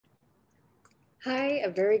Hi, a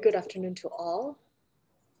very good afternoon to all,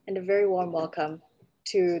 and a very warm welcome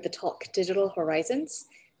to the talk Digital Horizons.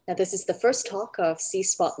 Now, this is the first talk of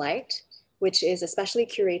SEAspotlight, which is a specially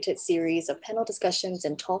curated series of panel discussions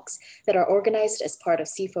and talks that are organized as part of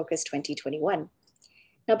SEAfocus 2021.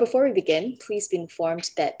 Now, before we begin, please be informed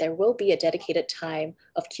that there will be a dedicated time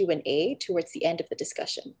of Q&A towards the end of the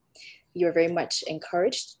discussion. You're very much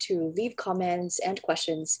encouraged to leave comments and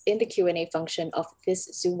questions in the Q&A function of this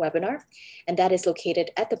Zoom webinar, and that is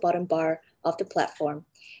located at the bottom bar of the platform.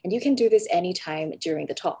 And you can do this anytime during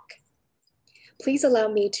the talk. Please allow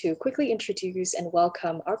me to quickly introduce and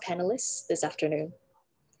welcome our panelists this afternoon.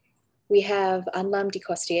 We have Anlam,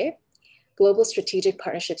 Global Strategic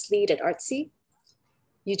Partnerships Lead at Artsy,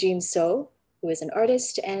 Eugene, who is an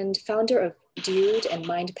artist and founder of Dude and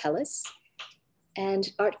Mind Palace,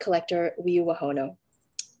 and art collector Wiyu Wahono.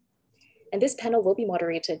 And this panel will be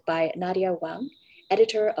moderated by Nadya Wang,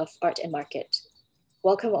 editor of Art and Market.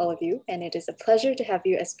 Welcome all of you, and it is a pleasure to have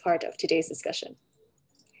you as part of today's discussion.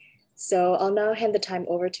 So I'll now hand the time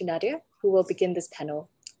over to Nadya, who will begin this panel.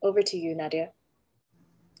 Over to you, Nadya.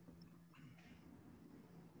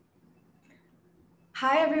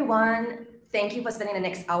 Hi, everyone. Thank you for spending the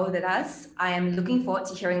next hour with us. I am looking forward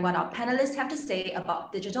to hearing what our panelists have to say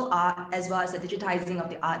about digital art, as well as the digitizing of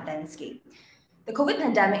the art landscape. The COVID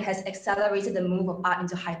pandemic has accelerated the move of art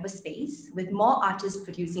into hyperspace, with more artists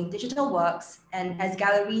producing digital works, and as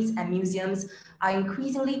galleries and museums are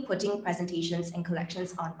increasingly putting presentations and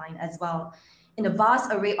collections online as well. In a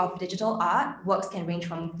vast array of digital art, works can range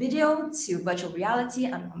from video to virtual reality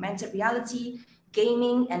and augmented reality,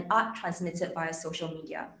 gaming, and art transmitted via social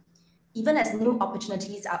media. Even as new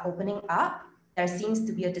opportunities are opening up, there seems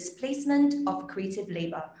to be a displacement of creative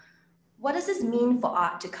labor. What does this mean for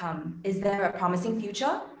art to come? Is there a promising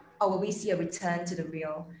future, or will we see a return to the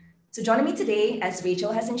real? So joining me today, as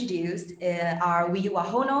Rachel has introduced, are Wiyu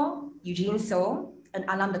Wahono, Eugene, and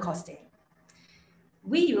Anlam.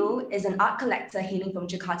 Wiyu is an art collector hailing from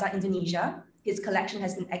Jakarta, Indonesia. His collection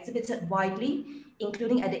has been exhibited widely,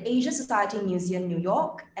 including at the Asia Society Museum, New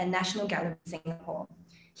York, and National Gallery, Singapore.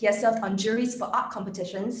 He has served on juries for art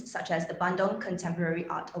competitions such as the Bandung Contemporary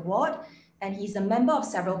Art Award, and he's a member of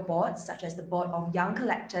several boards such as the Board of Young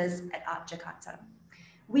Collectors at Art Jakarta.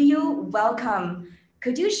 Wiyu, welcome.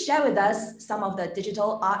 Could you share with us some of the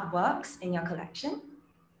digital artworks in your collection?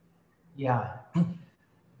 Yeah.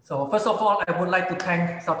 So first of all, I would like to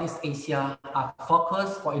thank Southeast Asia Art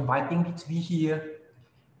Focus for inviting me to be here.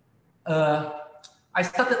 I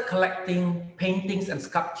started collecting paintings and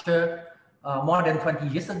sculpture more than 20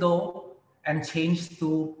 years ago and changed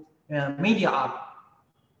to media art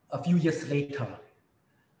a few years later.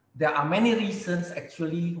 There are many reasons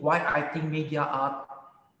actually why I think media art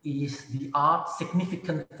is the art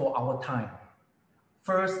significant for our time.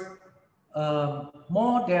 First,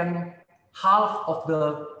 more than half of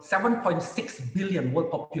the 7.6 billion world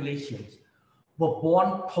population were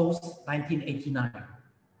born post 1989.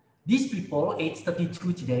 These people, age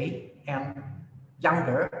 32 today and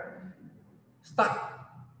younger,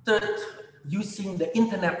 started using the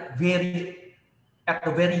internet at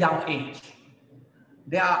a very young age.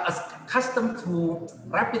 They are accustomed to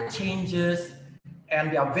rapid changes,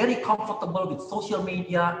 and they are very comfortable with social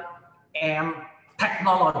media and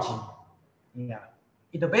technology. Yeah.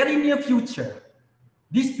 In the very near future,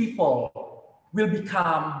 these people will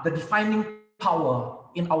become the defining power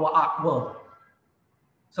in our art world.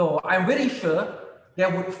 So I'm very sure they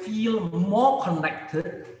would feel more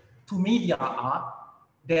connected to media art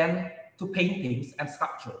than to paintings and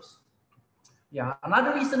sculptures. Yeah,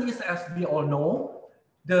 another reason is, as we all know,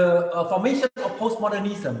 the formation of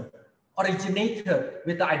postmodernism originated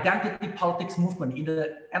with the identity politics movement in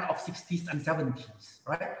the end of 60s and 70s,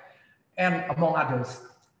 right? And among others.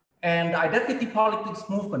 And the identity politics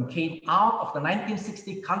movement came out of the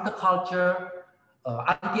 1960s counterculture,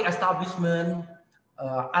 anti-establishment,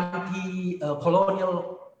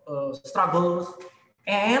 anti-colonial struggles,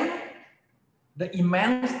 and the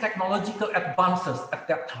immense technological advances at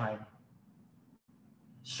that time,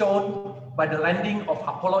 shown by the landing of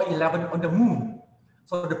Apollo 11 on the moon.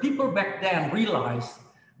 So the people back then realized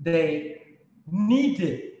they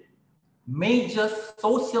needed major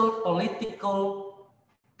social, political,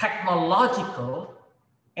 technological,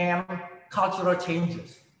 and cultural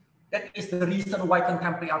changes. That is the reason why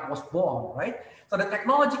contemporary art was born, right? So the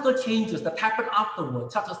technological changes that happened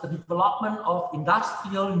afterwards, such as the development of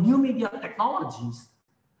industrial new media technologies,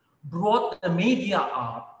 brought the media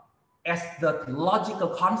art as the logical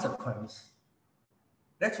consequence.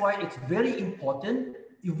 That's why it's very important,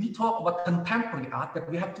 if we talk about contemporary art, that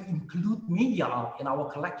we have to include media art in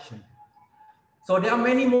our collection. So there are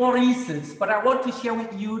many more reasons, but I want to share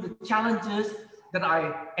with you the challenges that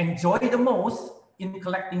I enjoy the most in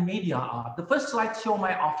collecting media art. The first slide shows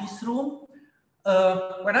my office room.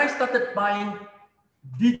 When I started buying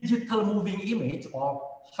digital moving image, or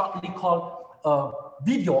shortly called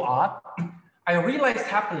video art, I realized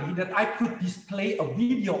happily that I could display a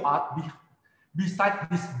video art beside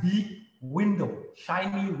this big window,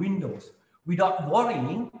 shiny windows, without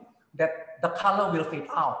worrying that the color will fade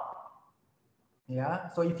out. Yeah,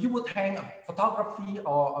 so if you would hang a photography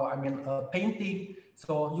or a painting,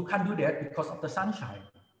 so you can't do that because of the sunshine.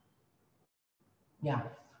 Yeah,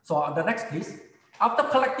 so the next please. After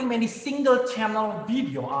collecting many single channel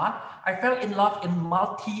video art, I fell in love in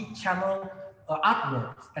multi-channel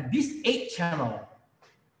artworks. And this 8-channel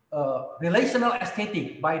relational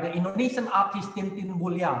aesthetic by the Indonesian artist Tintin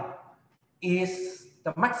Mulia is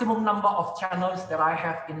the maximum number of channels that I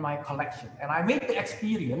have in my collection. And I made the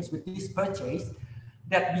experience with this purchase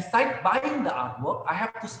that besides buying the artwork, I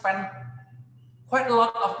have to spend quite a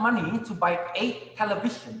lot of money to buy 8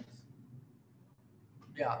 televisions.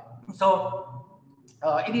 Yeah, so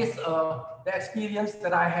it is the experience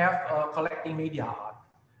that I have collecting media art.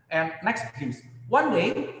 And next, please. One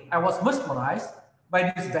day, I was mesmerized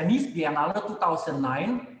by this Venice Biennale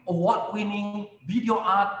 2009 award-winning video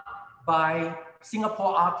art by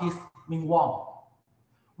Singapore artist Wang,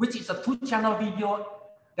 which is a 2-channel video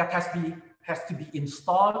that has to be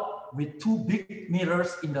installed with 2 big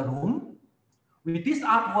mirrors in the room. With this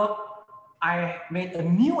artwork, I made a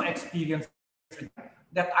new experience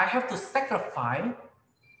that I have to sacrifice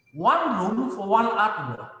 1 room for 1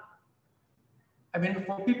 artwork. I mean,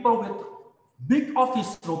 for people with big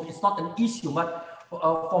office room, it's not an issue, but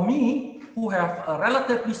for me, who have a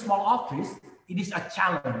relatively small office, it is a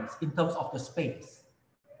challenge in terms of the space.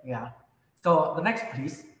 Yeah. So the next,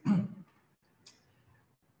 please.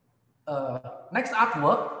 Next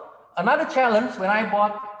artwork. Another challenge when I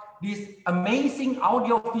bought this amazing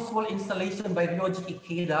audio-visual installation by Ryoji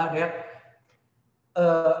Ikeda that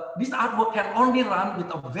this artwork can only run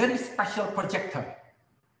with a very special projector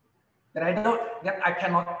that I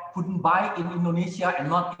couldn't buy in Indonesia and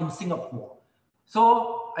not in Singapore.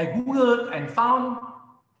 So I Googled and found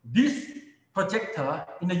this projector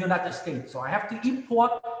in the United States. So I have to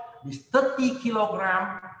import this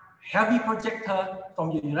 30-kilogram heavy projector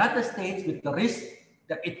from the United States with the risk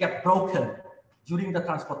that it gets broken during the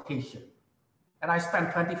transportation. And I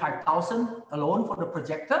spent $25,000 alone for the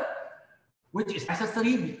projector, which is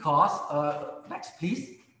necessary because, next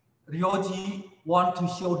please, Ryoji want to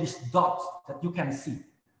show these dots that you can see.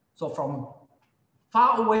 So from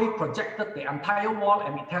far away projected the entire wall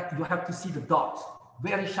and you have to see the dots,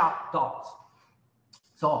 very sharp dots.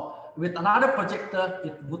 So with another projector,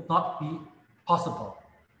 it would not be possible.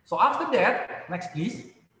 So after that, next please,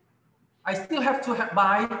 I still have to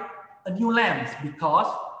buy a new lens because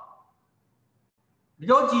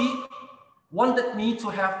Ryoji wanted me to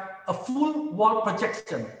have a full wall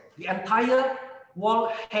projection. The entire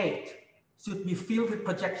wall height should be filled with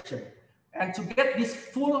projection. And to get this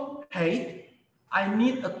full height, I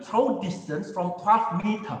need a throw distance from 12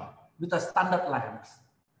 meters with a standard lens.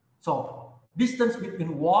 So distance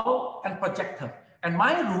between wall and projector. And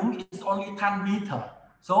my room is only 10 meters.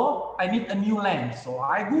 So I need a new lens. So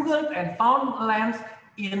I Googled and found a lens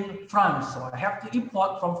in France. So I have to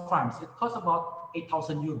import from France. It costs about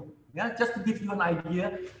 8,000 euros. Yeah, just to give you an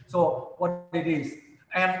idea. So what it is.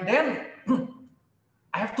 And then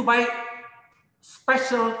I have to buy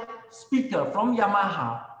special speaker from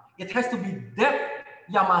Yamaha. It has to be that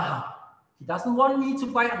Yamaha. He doesn't want me to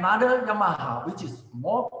buy another Yamaha, which is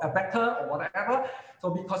better or whatever. So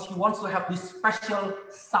because he wants to have this special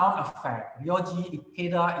sound effect. Ryoji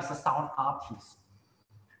Ikeda is a sound artist.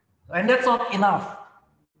 And that's not enough.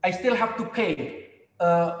 I still have to pay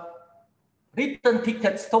return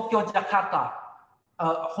tickets, Tokyo, Jakarta,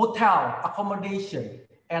 hotel, accommodation,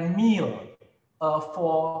 and meal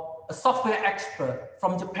for a software expert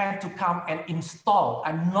from Japan to come and install.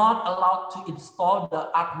 I'm not allowed to install the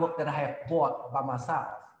artwork that I have bought by myself.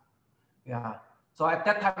 Yeah. So at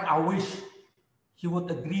that time, I wish he would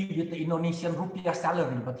agree with the Indonesian rupiah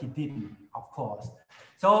salary, but he didn't, of course.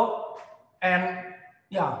 So, and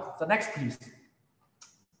yeah, so next please.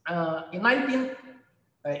 In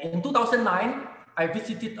 2009, I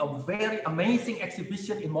visited a very amazing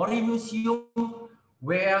exhibition in Mori Museum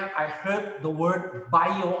where I heard the word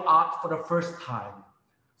bio art for the first time.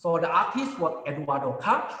 So the artist was Eduardo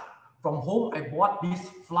Katz, from whom I bought this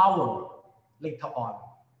flower later on.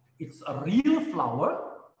 It's a real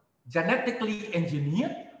flower, genetically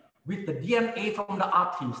engineered with the DNA from the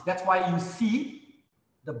artist. That's why you see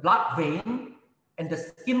the blood vein and the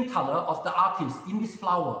skin color of the artist in this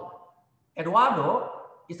flower. Eduardo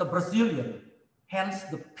is a Brazilian, hence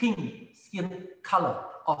the pink skin color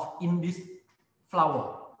of in this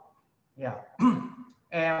flower. Yeah.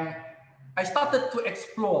 And I started to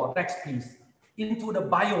explore, next please, into the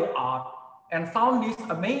bio art and found this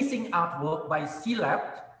amazing artwork by SEAlab.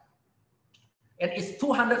 And it's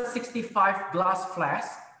 265 glass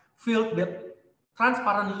flasks filled with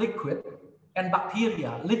transparent liquid and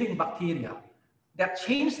bacteria, living bacteria, that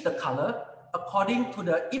change the color according to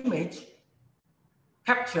the image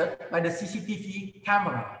captured by the CCTV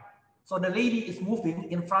camera. So the lady is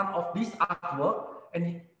moving in front of this artwork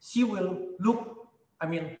and she will look, I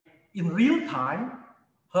mean, in real time,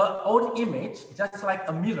 her own image, just like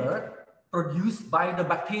a mirror, produced by the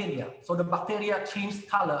bacteria. So the bacteria change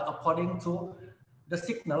color according to the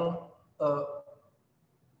signal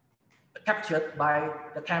captured by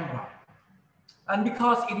the camera. And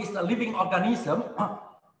because it is a living organism,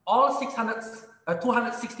 all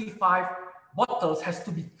 265 bottles has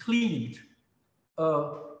to be cleaned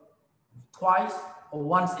twice or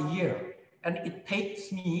once a year. And it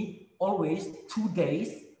takes me always 2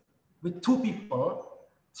 days with 2 people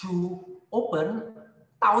to open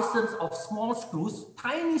thousands of small screws,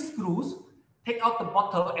 tiny screws, take out the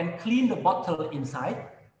bottle and clean the bottle inside,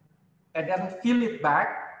 and then fill it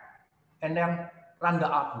back, and then run the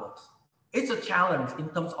artworks. It's a challenge in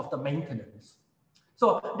terms of the maintenance.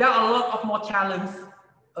 So there are a lot of more challenges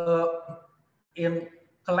in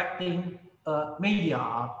collecting media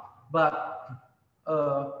art, but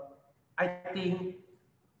I think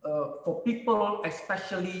for people,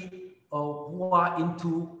 especially who are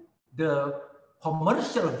into the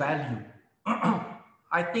commercial value,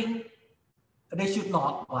 I think they should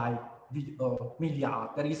not buy media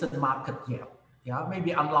art. There isn't a market yet. Yeah,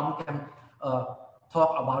 maybe Anlam can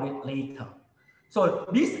talk about it later. So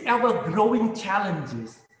these ever-growing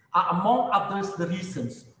challenges are, among others, the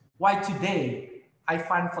reasons why today I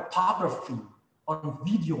find photography on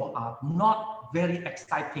video art not very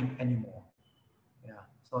exciting anymore. Yeah,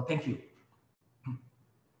 so thank you.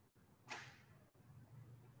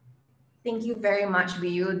 Thank you very much,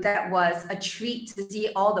 Wiyu. That was a treat to see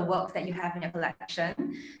all the work that you have in your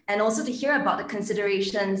collection, and also to hear about the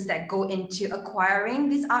considerations that go into acquiring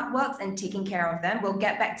these artworks and taking care of them. We'll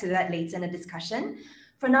get back to that later in the discussion.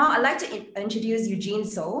 For now, I'd like to introduce Eugene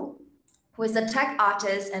So, who is a tech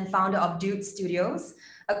artist and founder of Dude Studios,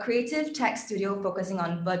 a creative tech studio focusing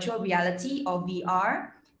on virtual reality or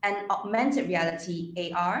VR and augmented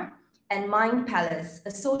reality AR, and Mind Palace,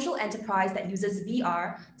 a social enterprise that uses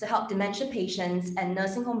VR to help dementia patients and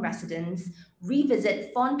nursing home residents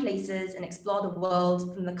revisit fond places and explore the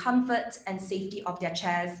world from the comfort and safety of their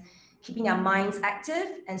chairs, keeping their minds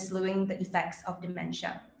active and slowing the effects of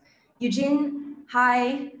dementia. Eugene,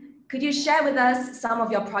 hi. Could you share with us some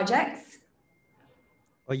of your projects?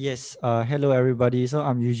 Oh, yes. Hello, everybody. So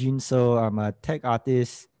I'm Eugene. So I'm a tech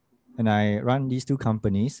artist and I run these 2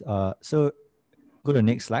 companies. So go to the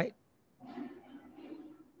next slide.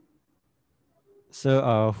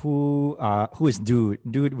 So who is Dude?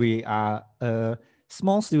 Dude, we are a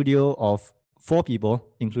small studio of 4 people,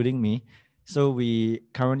 including me. So we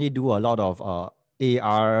currently do a lot of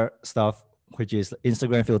AR stuff, which is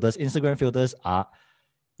Instagram filters. Instagram filters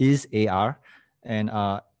is AR, and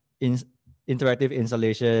interactive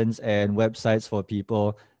installations and websites for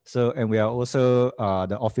people. So, and we are also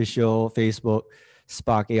the official Facebook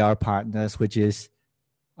Spark AR partners, which is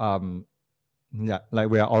yeah, like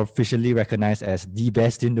we are officially recognized as the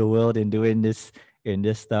best in the world in doing this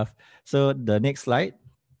stuff. So the next slide.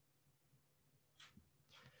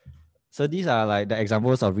 So these are like the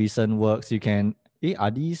examples of recent works. You can,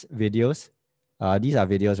 are these videos? These are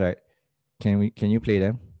videos, right? Can you play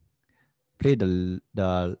them? Play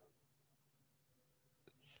the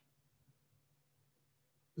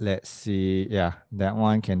let's see. Yeah, that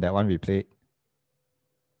one. Can that one be played?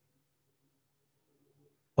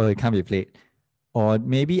 Oh, it can't be played. Or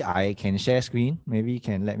maybe I can share screen. Maybe you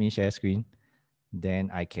can let me share screen.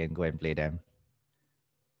 Then I can go and play them.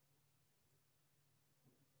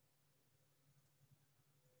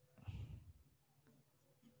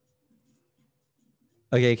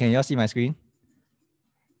 Okay, can y'all see my screen?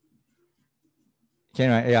 Can,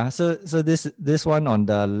 right? Yeah. So this one on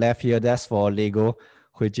the left here, that's for Lego,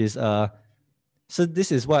 which is so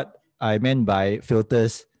this is what I meant by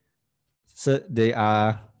filters. So they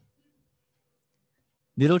are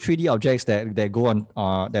little 3D objects that go on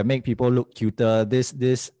that make people look cuter. This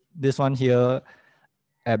one here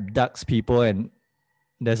abducts people, and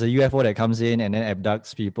there's a UFO that comes in and then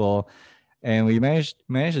abducts people. And we managed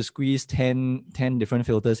to squeeze 10 different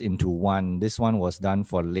filters into one. This one was done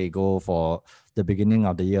for Lego for the beginning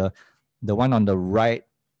of the year. The one on the right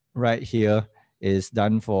here is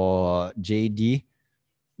done for JD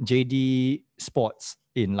Sports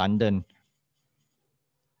in London.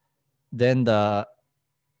 Then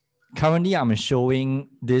currently I'm showing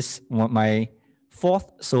this my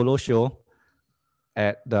 4th solo show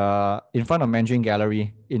at in front of Mandarin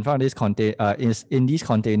Gallery, in front of this in these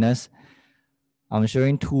containers. I'm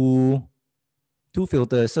showing two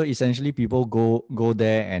filters. So essentially people go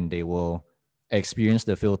there and they will experience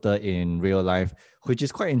the filter in real life, which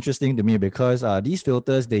is quite interesting to me because these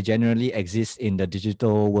filters, they generally exist in the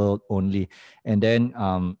digital world only. And then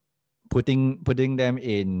putting them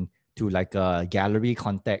into like a gallery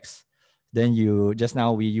context. Then just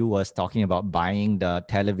now Wiyu was talking about buying the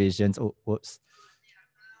televisions. Oh, whoops.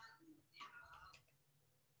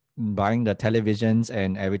 Buying the televisions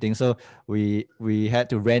and everything. So we had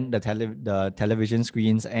to rent the television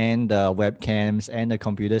screens and the webcams and the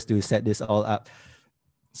computers to set this all up.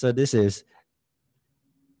 So this is,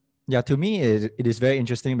 yeah, to me it is very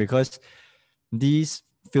interesting because these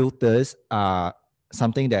filters are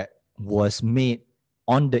something that was made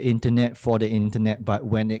on the internet for the internet, but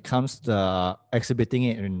when it comes to exhibiting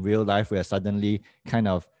it in real life, we are suddenly kind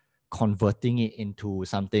of converting it into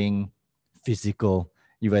something physical.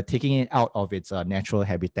 You were taking it out of its natural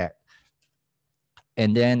habitat.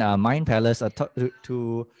 And then Mind Palace,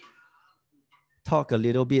 to talk a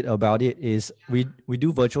little bit about it, is we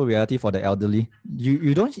do virtual reality for the elderly.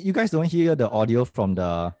 You guys don't hear the audio from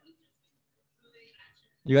the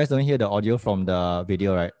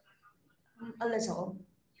video, right? A little.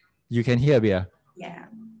 You can hear a bit. Yeah.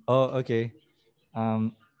 Oh, okay.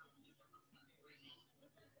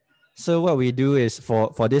 So what we do is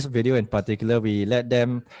for this video in particular, we let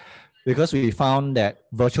them, because we found that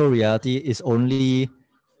virtual reality is only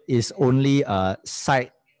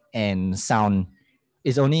sight and sound.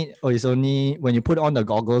 It's only when you put on the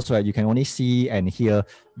goggles, right, you can only see and hear.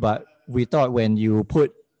 But we thought when you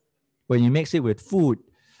mix it with food,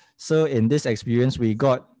 so in this experience we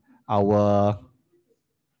got our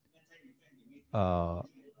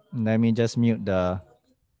let me just mute the,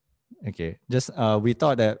 okay, just we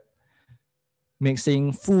thought that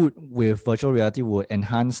mixing food with virtual reality would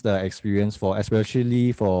enhance the experience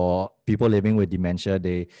especially for people living with dementia.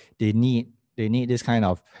 They need this kind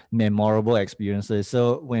of memorable experiences.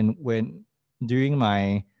 So when during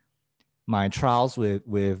my trials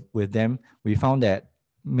with them, we found that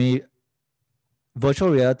virtual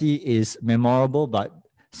reality is memorable, but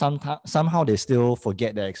somehow they still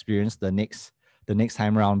forget the experience the next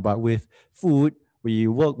time around. But with food, we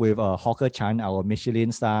work with Hawker Chan, our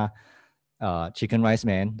Michelin star chicken rice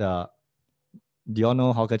man. Do you all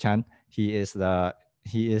know Hawker Chan? I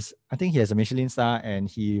think he has a Michelin star, and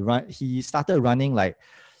he started running like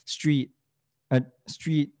street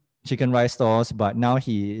chicken rice stores, but now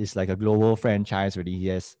he is like a global franchise already.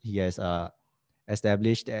 He has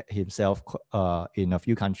established himself in a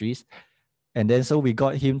few countries. And then so we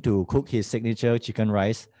got him to cook his signature chicken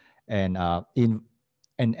rice, and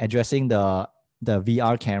addressing the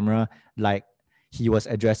VR camera like he was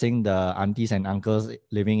addressing the aunties and uncles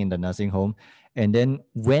living in the nursing home. And then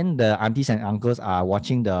when the aunties and uncles are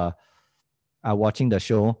watching the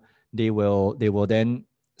show, they will then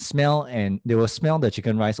smell the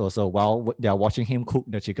chicken rice also while they are watching him cook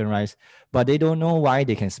the chicken rice. But they don't know why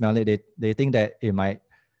they can smell it. They think that it might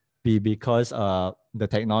be because the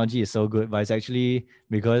technology is so good, but it's actually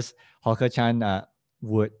because Hawker Chan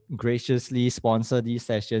would graciously sponsor these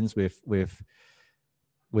sessions with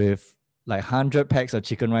like 100 packs of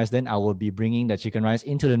chicken rice. Then I will be bringing the chicken rice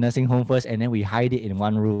into the nursing home first, and then we hide it in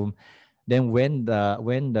one room. Then when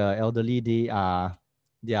the elderly, they are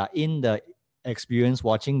in the experience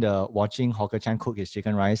watching Hawker Chan cook his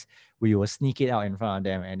chicken rice, we will sneak it out in front of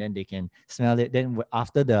them, and then they can smell it. Then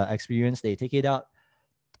after the experience, they take it out.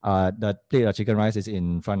 The plate of chicken rice is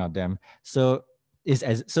in front of them. So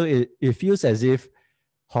it feels as if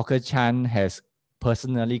Hawker Chan has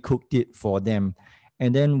personally cooked it for them.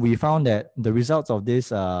 And then we found that the results of these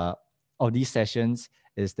sessions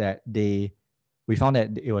is that we found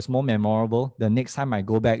that it was more memorable. The next time I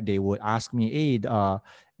go back, they would ask me, "Hey,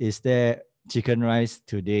 is there chicken rice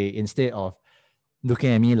today?" Instead of looking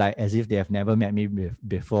at me like as if they have never met me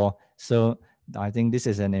before. So I think this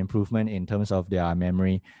is an improvement in terms of their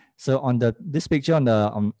memory. So on this picture on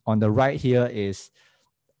the right here is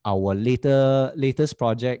our latest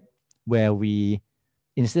project, where we,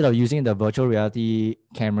 instead of using the virtual reality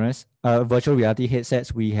virtual reality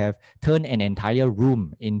headsets, we have turned an entire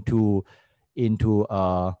room into an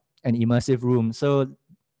immersive room. So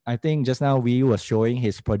I think just now we was showing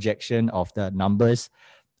his projection of the numbers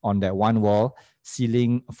on that one wall,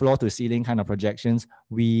 ceiling, floor to ceiling kind of projections.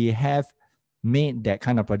 We have made that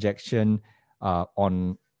kind of projection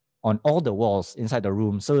on all the walls inside the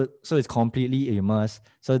room. So it's completely immersed.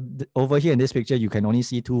 So over here in this picture, you can only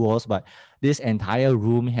see two walls, but this entire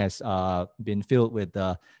room has been filled with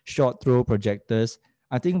the short throw projectors.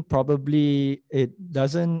 I think probably it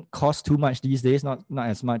doesn't cost too much these days, not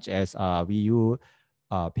as much as Wiyu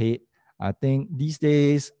paid. I think these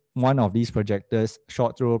days, one of these projectors,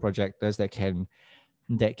 short throw projectors that can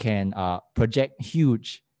project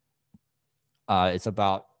huge. It's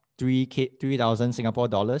about 3,000 Singapore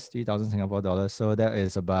dollars, 3,000 Singapore dollars. So that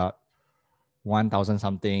is about 1,000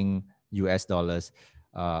 something US dollars.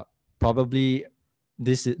 Probably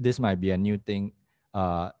this might be a new thing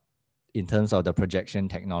in terms of the projection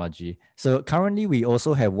technology. So currently we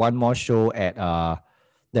also have one more show at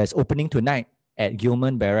that's opening tonight at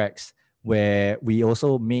Gilman Barracks, where we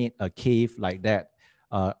also made a cave like that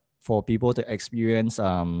for people to experience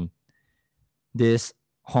this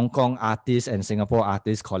Hong Kong artists and Singapore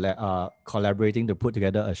artists collaborating to put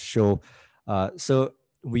together a show. So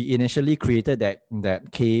we initially created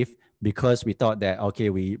that cave because we thought that, okay,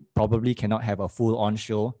 we probably cannot have a full-on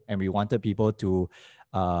show, and we wanted people to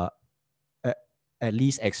at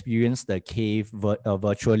least experience the cave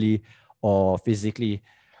virtually or physically.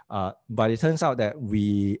 But it turns out that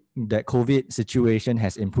that COVID situation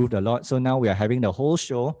has improved a lot. So now we are having the whole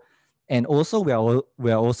show, and also we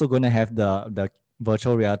are also going to have the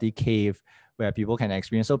virtual reality cave where people can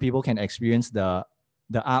experience. So people can experience the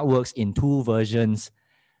artworks in two versions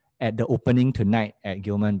at the opening tonight at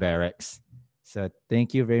Gilman Barracks. So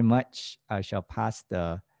thank you very much. I shall pass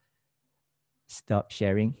the stop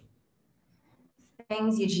sharing.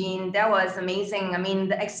 Thanks, Eugene. That was amazing. I mean,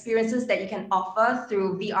 the experiences that you can offer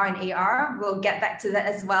through VR and AR, we'll get back to that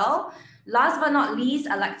as well. Last but not least,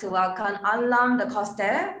 I'd like to welcome Anlam the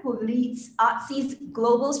Coster, who leads Artsy's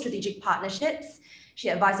global strategic partnerships. She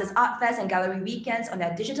advises art fairs and gallery weekends on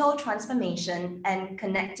their digital transformation and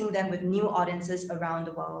connecting them with new audiences around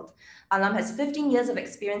the world. Anlam has 15 years of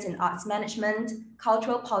experience in arts management,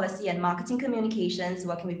 cultural policy and marketing communications,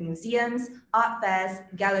 working with museums, art fairs,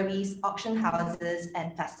 galleries, auction houses,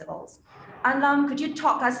 and festivals. Anlam, could you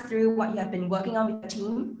talk us through what you have been working on with your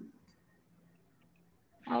team?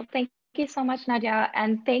 Oh, thank you so much, Nadya,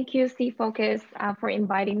 and thank you, SEAfocus, for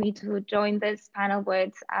inviting me to join this panel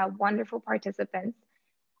with wonderful participants.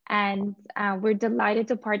 And we're delighted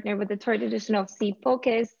to partner with the third edition of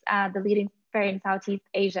SEAfocus, the leading fair in Southeast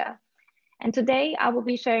Asia. And today I will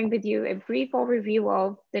be sharing with you a brief overview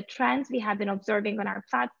of the trends we have been observing on our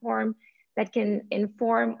platform that can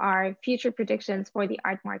inform our future predictions for the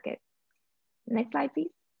art market. Next slide,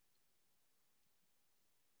 please.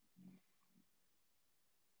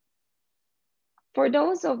 For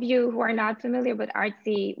those of you who are not familiar with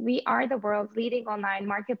Artsy, we are the world's leading online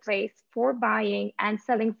marketplace for buying and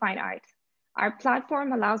selling fine art. Our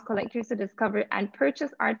platform allows collectors to discover and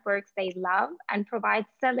purchase artworks they love and provides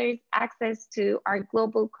sellers access to our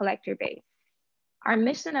global collector base. Our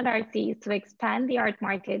mission at Artsy is to expand the art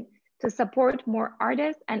market to support more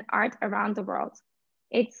artists and art around the world.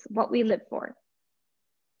 It's what we live for.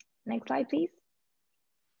 Next slide, please.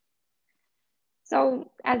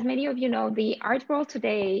 So as many of you know, the art world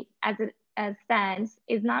today, as it stands,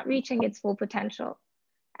 is not reaching its full potential.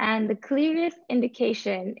 And the clearest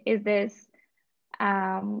indication is this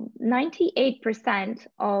 98%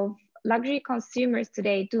 of luxury consumers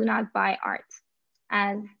today do not buy art.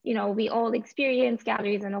 As you know, we all experience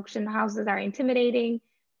galleries and auction houses are intimidating,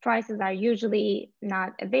 prices are usually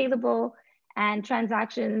not available, and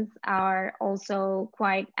transactions are also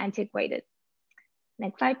quite antiquated.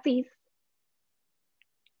 Next slide, please.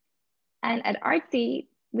 And at Artsy,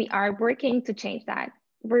 we are working to change that.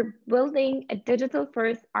 We're building a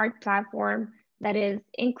digital-first art platform that is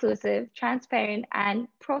inclusive, transparent, and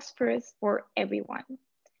prosperous for everyone.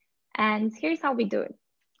 And here's how we do it.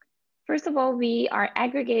 First of all, we are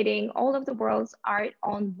aggregating all of the world's art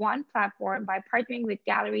on one platform by partnering with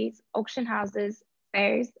galleries, auction houses,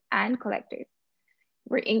 fairs, and collectors.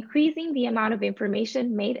 We're increasing the amount of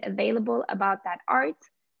information made available about that art,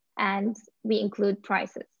 and we include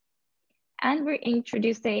prices. And we're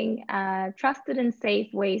introducing trusted and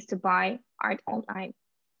safe ways to buy art online.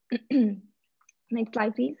 Next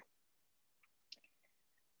slide, please.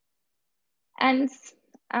 And,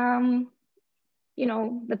 you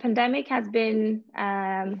know, the pandemic has been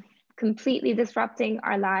completely disrupting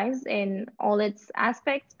our lives in all its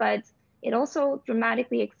aspects, but it also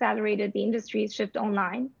dramatically accelerated the industry's shift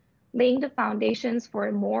online, laying the foundations for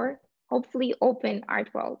a more, hopefully, open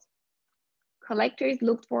art world. collectors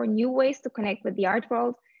looked for new ways to connect with the art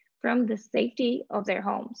world from the safety of their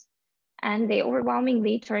homes, and they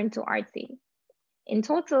overwhelmingly turned to Artsy. In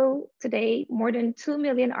total, today, more than 2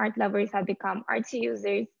 million art lovers have become Artsy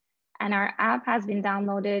users, and our app has been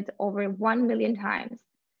downloaded over 1 million times.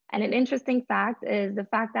 And an interesting fact is the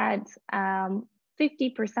fact that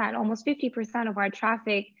 50%, almost 50% of our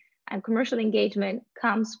traffic and commercial engagement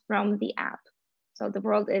comes from the app. So the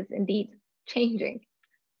world is indeed changing.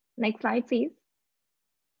 Next slide, please.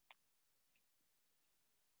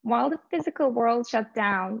 While the physical world shut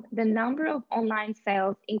down, the number of online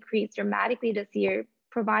sales increased dramatically this year,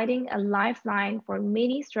 providing a lifeline for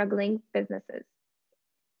many struggling businesses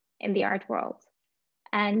in the art world.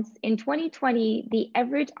 And in 2020, the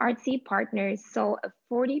average Artsy partners saw a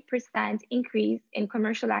 40% increase in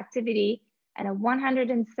commercial activity and a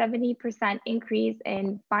 170% increase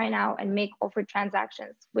in buy now and make offer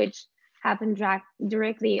transactions, which happened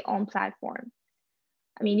directly on platform.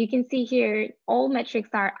 I mean, you can see here, all metrics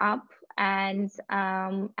are up, and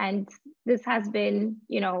this has been,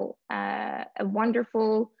 a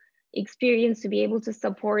wonderful experience to be able to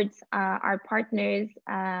support our partners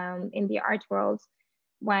in the art world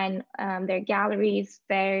when their galleries,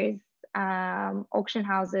 fairs, auction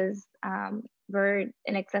houses were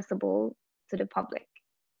inaccessible to the public.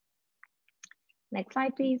 Next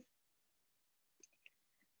slide, please.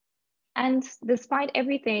 And despite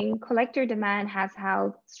everything, collector demand has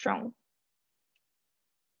held strong.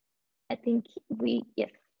 I think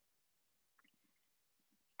yes.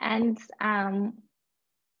 And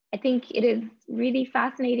I think it is really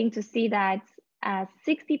fascinating to see that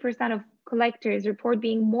 60% of collectors report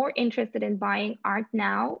being more interested in buying art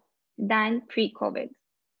now than pre-COVID.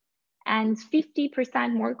 And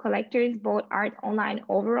 50% more collectors bought art online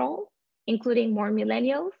overall, including more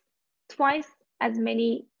millennials, twice as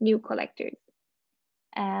many new collectors.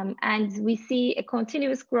 And we see a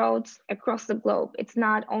continuous growth across the globe. It's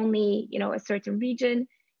not only a certain region,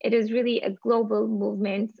 it is really a global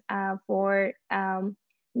movement for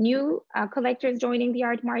new collectors joining the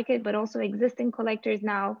art market, but also existing collectors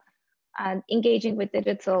now engaging with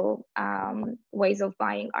digital ways of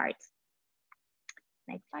buying art.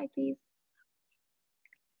 Next slide, please.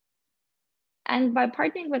 And by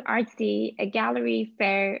partnering with Artsy, a gallery,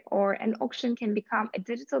 fair, or an auction can become a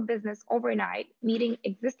digital business overnight, meeting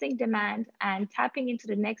existing demand and tapping into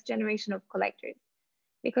the next generation of collectors.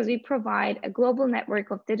 Because we provide a global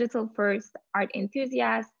network of digital-first art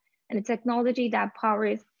enthusiasts and a technology that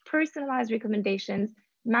powers personalized recommendations,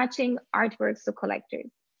 matching artworks to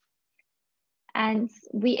collectors. And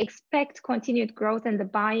we expect continued growth in the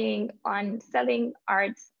buying on selling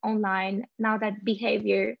art online now that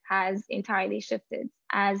behavior has entirely shifted,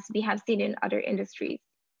 as we have seen in other industries.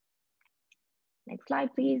 Next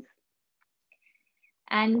slide, please.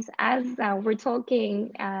 And as we're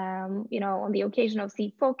talking, on the occasion of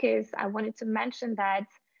SEA Focus, I wanted to mention that,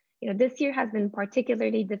 this year has been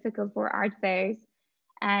particularly difficult for art fairs.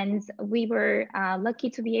 And we were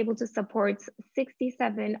lucky to be able to support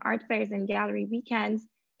 67 art fairs and gallery weekends,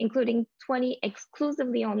 including 20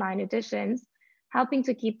 exclusively online editions, helping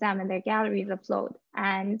to keep them and their galleries afloat.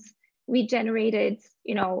 And we generated,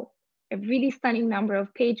 a really stunning number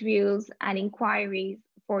of page views and inquiries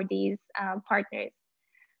for these partners.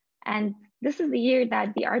 And this is the year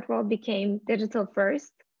that the art world became digital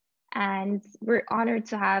first. And we're honored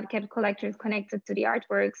to have kept collectors connected to the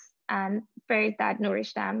artworks and fairs that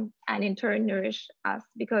nourish them and in turn nourish us,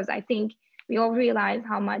 because I think we all realize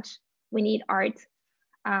how much we need art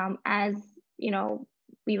as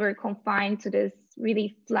we were confined to this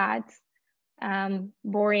really flat,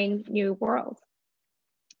 boring new world.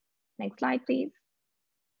 Next slide, please.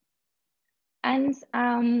 And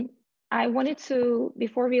I wanted to,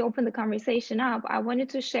 before we open the conversation up, I wanted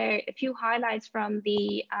to share a few highlights from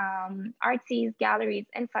the Artsy's Galleries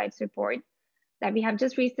Insights report that we have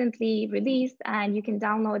just recently released, and you can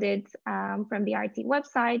download it from the Artsy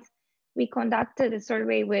website. We conducted a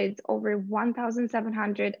survey with over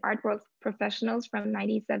 1,700 artwork professionals from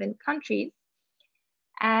 97 countries.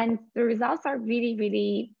 And the results are really,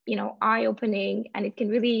 really, eye-opening, and it can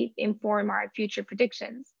really inform our future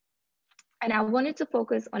predictions. And I wanted to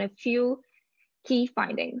focus on a few key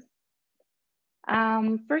findings.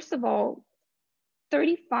 First of all,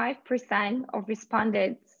 35% of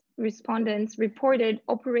respondents reported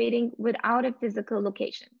operating without a physical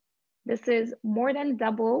location. This is more than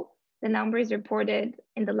double the numbers reported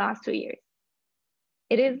in the last 2 years.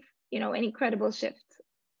 It is, an incredible shift.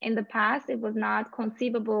 In the past, it was not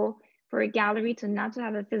conceivable for a gallery to not to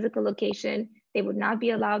have a physical location. They would not be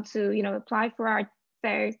allowed to, apply for art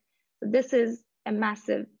fairs. This is a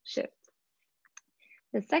massive shift.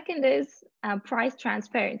 The second is price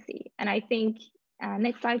transparency. And I think,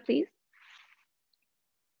 next slide, please.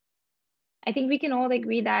 I think we can all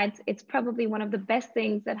agree that it's probably one of the best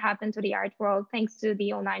things that happened to the art world, thanks to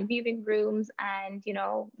the online viewing rooms and, you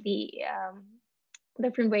know, the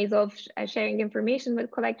different ways of sharing information with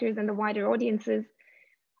collectors and the wider audiences.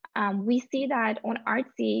 We see that on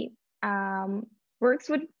Artsy, works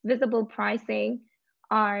with visible pricing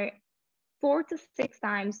are 4 to 6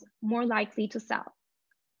 times more likely to sell.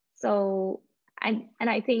 So, and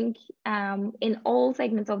I think in all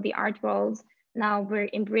segments of the art world, now we're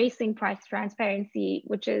embracing price transparency,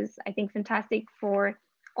 which is, I think, fantastic for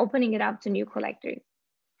opening it up to new collectors.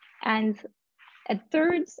 And a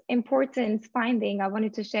third important finding I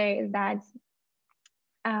wanted to share is that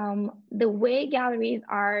the way galleries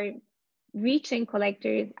are reaching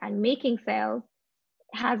collectors and making sales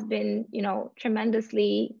has been, you know,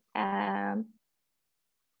 tremendously, you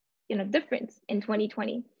know, different in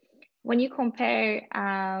 2020. When you compare,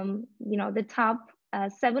 you know, the top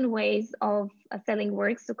 7 ways of selling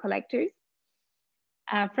works to collectors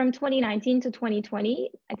from 2019 to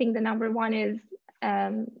 2020, I think the number 1 is,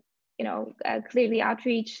 you know, clearly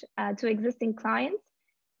outreach to existing clients.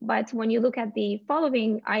 But when you look at the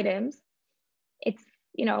following items, it's,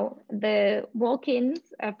 you know, the walk-ins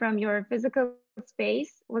from your physical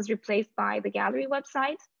space was replaced by the gallery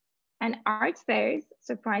website, and art fairs,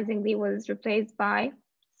 surprisingly, was replaced by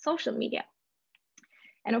social media.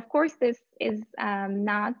 And of course, this is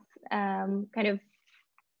not kind of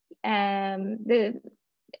the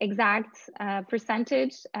exact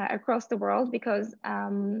percentage across the world, because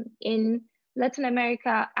in Latin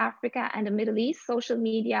America, Africa, and the Middle East, social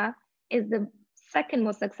media is the 2nd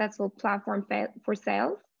most successful platform for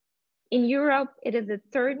sales. In Europe, it is the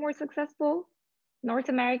 3rd most successful. North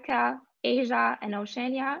America, Asia, and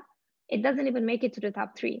Oceania, it doesn't even make it to the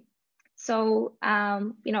top 3. So,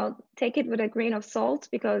 you know, take it with a grain of salt,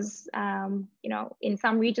 because, you know, in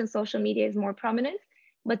some regions, social media is more prominent,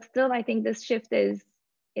 but still, I think this shift is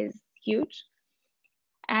huge.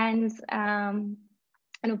 And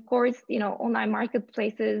of course, you know, online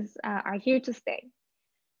marketplaces are here to stay.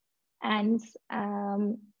 And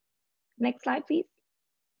next slide, please.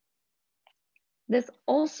 This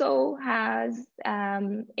also has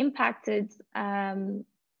impacted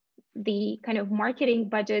the kind of marketing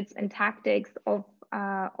budgets and tactics of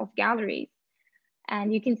galleries.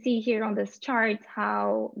 And you can see here on this chart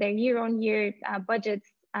how their year-on-year budgets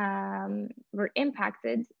were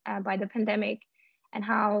impacted by the pandemic, and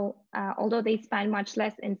how, although they spend much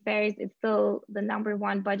less in fairs, it's still the number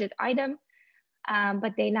 1 budget item.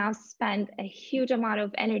 But they now spend a huge amount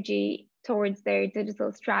of energy towards their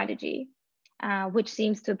digital strategy, which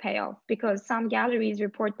seems to pay off, because some galleries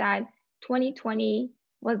report that 2020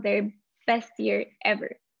 was their best year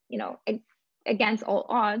ever, you know, against all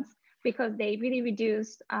odds, because they really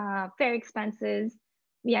reduced fair expenses,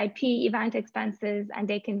 VIP event expenses, and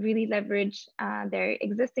they can really leverage their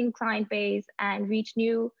existing client base and reach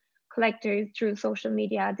new collectors through social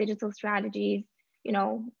media, digital strategies, you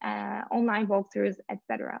know, online walkthroughs,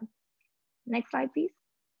 etc. Next slide, please.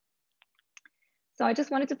 So I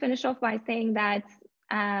just wanted to finish off by saying that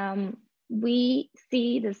we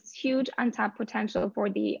see this huge untapped potential for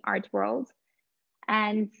the art world.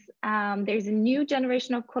 And there's a new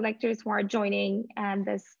generation of collectors who are joining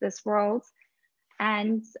this world.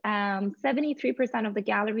 And 73% of the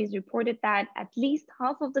galleries reported that at least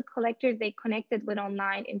half of the collectors they connected with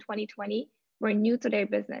online in 2020 were new to their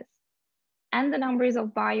business. And the numbers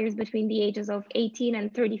of buyers between the ages of 18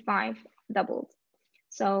 and 35 doubled.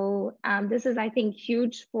 So this is, I think,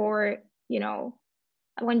 huge for, you know,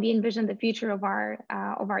 when we envision the future of our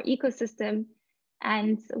ecosystem.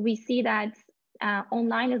 And we see that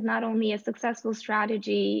online is not only a successful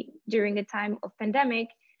strategy during a time of pandemic,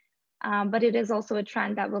 but it is also a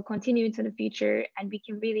trend that will continue into the future, and we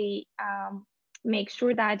can really make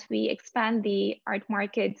sure that we expand the art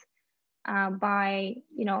market by,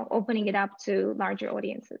 you know, opening it up to larger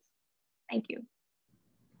audiences. Thank you.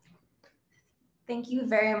 Thank you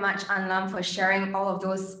very much, Anlam, for sharing all of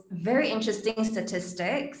those very interesting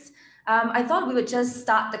statistics. I thought we would just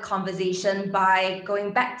start the conversation by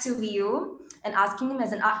going back to Wiyu and asking him,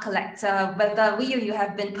 as an art collector, whether, Wiyu, you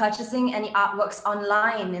have been purchasing any artworks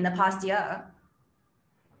online in the past year?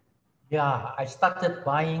 Yeah, I started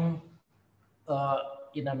buying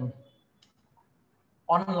in an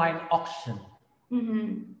online auction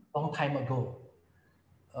long time ago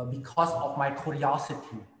because of my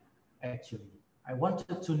curiosity, actually. I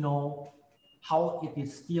wanted to know how it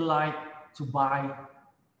is feel like to buy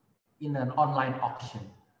in an online auction.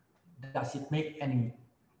 Does it make any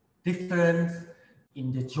difference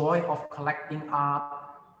in the joy of collecting art?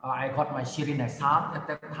 I got my Shirin Asad at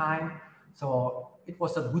that time. So it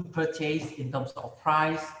was a good purchase in terms of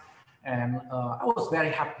price. And I was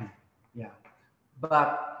very happy. Yeah.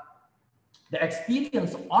 But the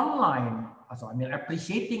experience online, so I mean,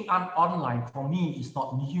 appreciating art online for me is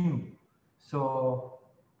not new. So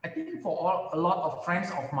I think for a lot of friends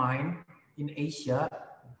of mine in Asia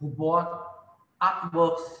who bought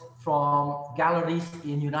artworks from galleries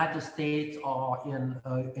in United States or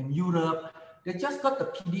in Europe, they just got the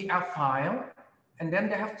PDF file and then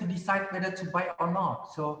they have to decide whether to buy or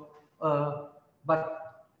not. So,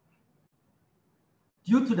 but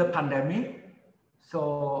due to the pandemic,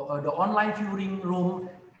 so the online viewing room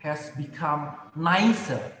has become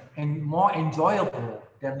nicer and more enjoyable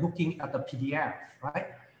than looking at the PDF, right?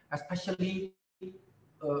 Especially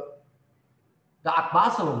the Art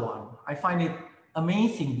Basel one. I find it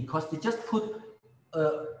amazing because they just put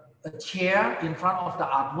a chair in front of the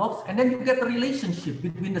artworks and then you get the relationship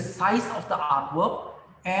between the size of the artwork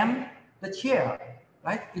and the chair,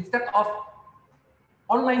 right? Instead of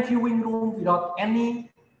online viewing room without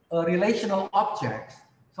any relational objects.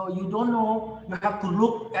 So you don't know, you have to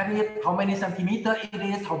look at it, how many centimeters it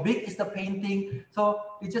is, how big is the painting. So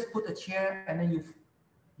you just put a chair and then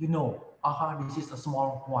you know, aha, this is a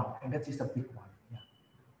small one and that is a big one.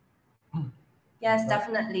 Yeah. Yes,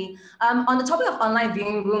 definitely. On the topic of online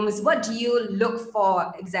viewing rooms, what do you look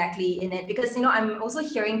for exactly in it? Because, you know, I'm also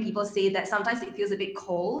hearing people say that sometimes it feels a bit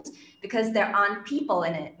cold because there aren't people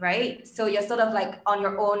in it, right? So you're sort of like on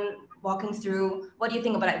your own walking through. What do you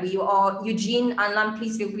think about it, Wiyu? Or Eugene, Anlam,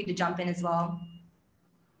 please feel free to jump in as well.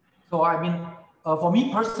 So, I mean, for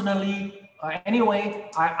me personally, anyway,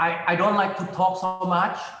 I don't like to talk so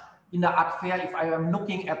much in the art fair if I am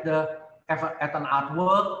looking at an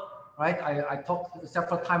artwork. Right, I talked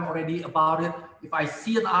several times already about it. If I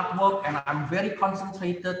see an artwork and I'm very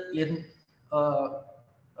concentrated in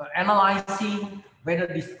analyzing whether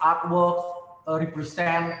this artwork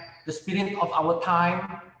represent the spirit of our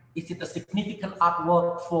time, is it a significant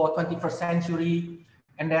artwork for 21st century?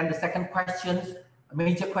 And then the second question,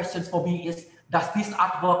 major questions for me is, does this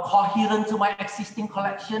artwork coherent to my existing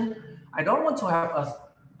collection? I don't want to have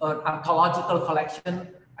an anthological collection.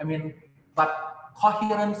 I mean, but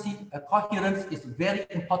coherence is a very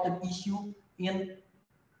important issue in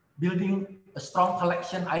building a strong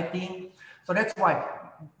collection, I think. So that's why,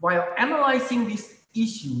 while analyzing these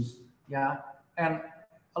issues, yeah, and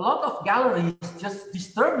a lot of galleries just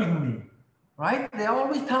disturbing me, right? They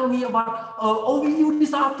always tell me about, oh, Wiyu,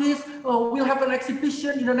 this artist, we'll have an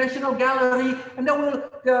exhibition in the National Gallery, and then we'll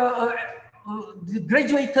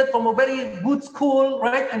graduated from a very good school,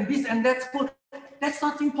 right? And this and that school. That's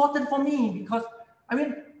not important for me because, I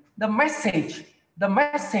mean, the message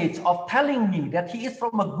of telling me that he is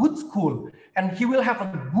from a good school and he will have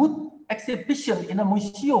a good exhibition in a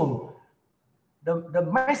museum, the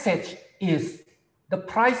message is the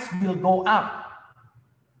price will go up,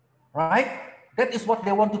 right? That is what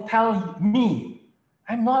they want to tell me.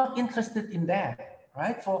 I'm not interested in that,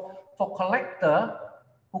 right? For collector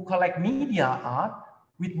who collect media art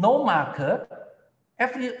with no market,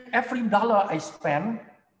 every dollar I spend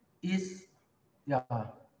is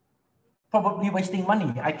probably wasting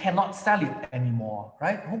money. I cannot sell it anymore,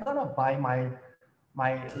 right? Who's gonna buy my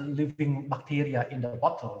living bacteria in the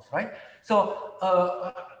bottles, right? So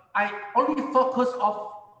I only focus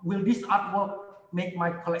on, will this artwork make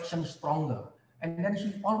my collection stronger? And then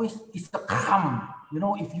he always is the crumb, you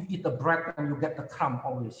know, if you eat the bread and you get the crumb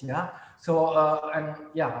always, yeah. So and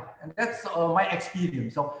that's my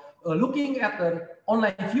experience. So looking at the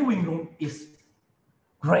online viewing room is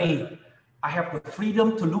great. I have the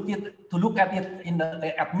freedom to look at it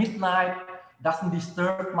at midnight. Doesn't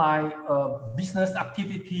disturb my business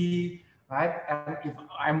activity, right? And if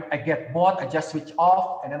I get bored, I just switch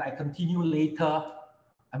off and then I continue later.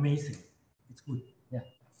 Amazing, it's good. Yeah.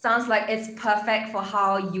 Sounds like it's perfect for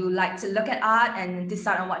how you like to look at art and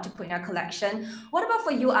decide on what to put in your collection. What about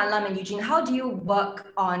for you, Anlam and Eugene? How do you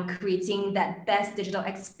work on creating that best digital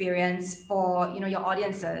experience for, you know, your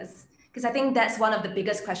audiences? Because I think that's one of the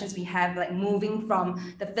biggest questions we have, like moving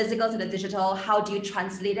from the physical to the digital. How do you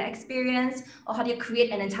translate the experience, or how do you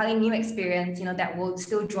create an entirely new experience, you know, that will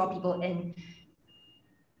still draw people in?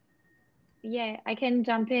 Yeah, I can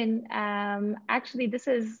jump in. Actually, this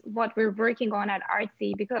is what we're working on at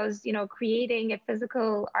Artsy, because, you know, creating a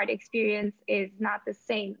physical art experience is not the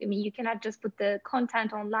same. I mean, you cannot just put the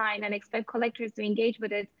content online and expect collectors to engage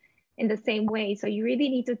with it in the same way. So you really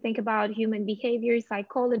need to think about human behavior,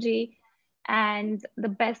 psychology, and the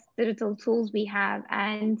best digital tools we have.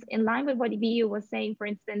 And in line with what Wiyu was saying, for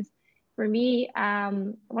instance, For me,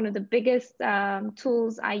 one of the biggest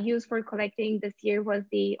tools I used for collecting this year was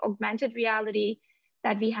the augmented reality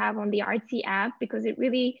that we have on the Artsy app, because it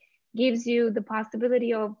really gives you the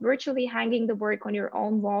possibility of virtually hanging the work on your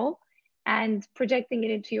own wall and projecting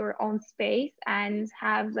it into your own space and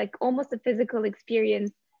have like almost a physical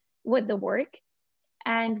experience with the work.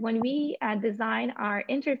 And when we design our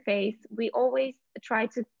interface, we always try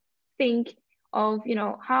to think of, you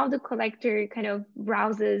know, how the collector kind of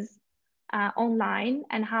browses online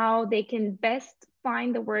and how they can best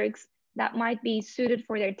find the works that might be suited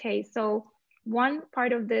for their taste. So one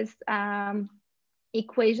part of this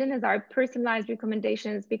equation is our personalized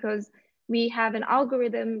recommendations, because we have an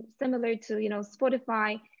algorithm similar to, you know,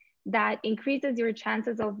 Spotify that increases your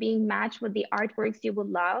chances of being matched with the artworks you will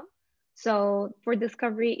love. So for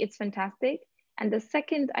discovery, it's fantastic. And the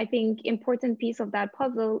second, I think, important piece of that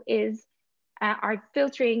puzzle is our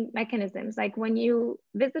filtering mechanisms. Like when you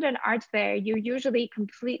visit an art fair, you're usually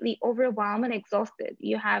completely overwhelmed and exhausted.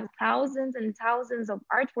 You have thousands and thousands of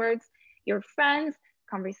artworks, your friends,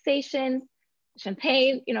 conversations,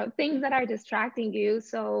 champagne, you know, things that are distracting you.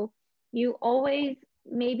 So you always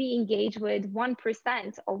maybe engage with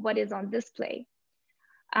 1% of what is on display.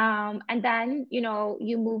 And then, you know,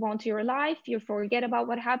 you move on to your life, you forget about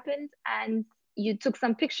what happened, and you took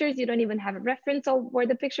some pictures, you don't even have a reference of where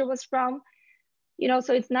the picture was from. You know,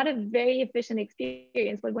 so it's not a very efficient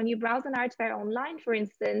experience. But when you browse an art fair online, for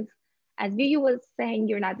instance, as Wiyu was saying,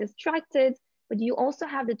 you're not distracted, but you also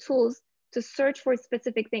have the tools to search for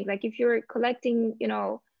specific things. Like if you're collecting, you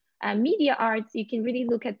know, media arts, you can really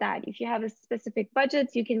look at that. If you have a specific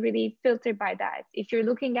budget, you can really filter by that. If you're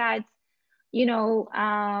looking at, you know,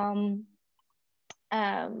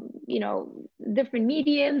 different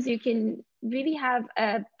mediums, you can really have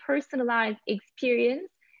a personalized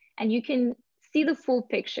experience and you can see the full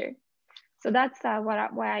picture. So that's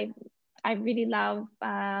why I really love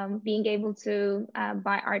being able to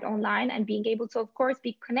buy art online, and being able to, of course,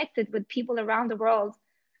 be connected with people around the world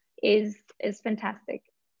is fantastic.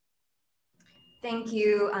 Thank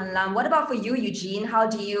you, Anlam. What about for you, Eugene? How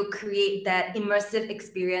do you create that immersive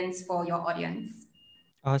experience for your audience?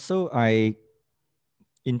 In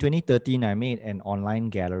 2013, I made an online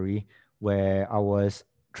gallery where I was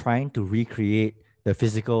trying to recreate the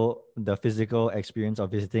physical experience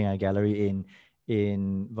of visiting a gallery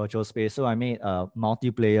in virtual space. So I made a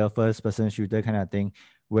multiplayer first-person shooter kind of thing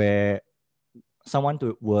where someone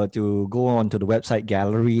were to go onto the website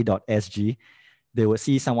gallery.sg, they would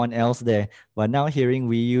see someone else there. But now hearing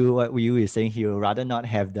Wiyu, what Wiyu is saying, he would rather not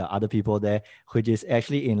have the other people there, which is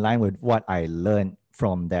actually in line with what I learned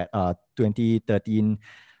from that 2013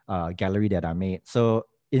 gallery that I made. So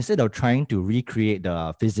instead of trying to recreate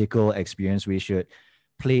the physical experience, we should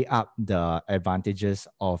play up the advantages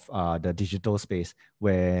of the digital space,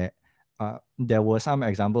 where there were some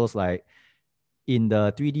examples like in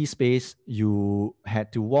the 3D space, you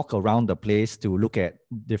had to walk around the place to look at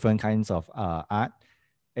different kinds of art.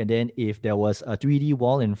 And then if there was a 3D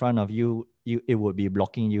wall in front of you, it would be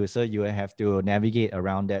blocking you. So you have to navigate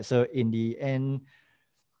around that. So in the end,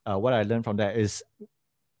 what I learned from that is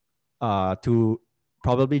to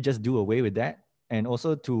probably just do away with that. And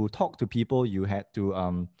also to talk to people, you had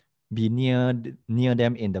to be near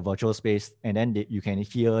them in the virtual space, and then you can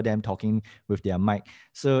hear them talking with their mic.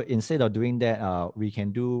 So instead of doing that, we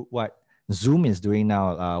can do what Zoom is doing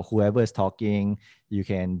now. Whoever is talking, you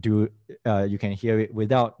can hear it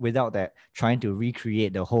without that trying to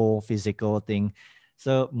recreate the whole physical thing.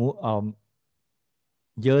 So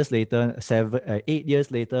years later, 8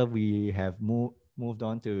 years later, we have moved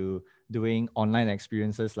on to doing online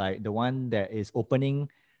experiences like the one that is opening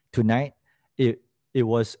tonight. They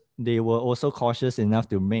were also cautious enough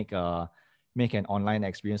to make an online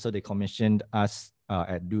experience, so they commissioned us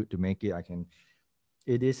at Dude to make it.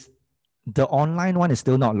 The online one is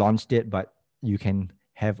still not launched yet, but you can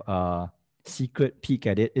have a secret peek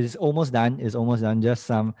at it. It's almost done. Just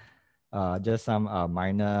some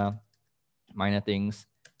minor things.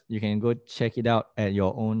 You can go check it out at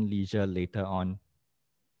your own leisure later on.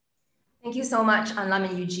 Thank you so much, Anlam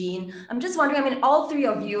and Eugene. I'm just wondering, I mean, all three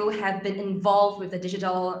of you have been involved with the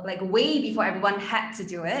digital like way before everyone had to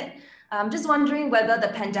do it. I'm just wondering whether the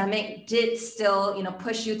pandemic did still, you know,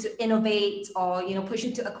 push you to innovate or, you know, push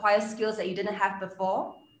you to acquire skills that you didn't have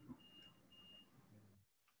before.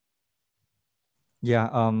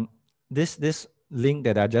 Yeah, this link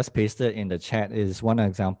that I just pasted in the chat is one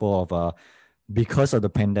example of because of the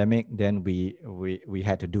pandemic, then we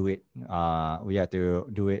had to do it. We had to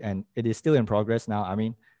do it, and it is still in progress now. I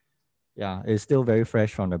mean, yeah, it's still very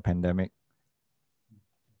fresh from the pandemic.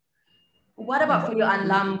 What about for you,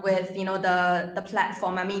 Anlam, with the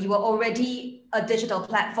platform? I mean, you were already a digital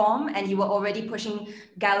platform and you were already pushing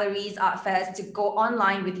galleries, art fairs to go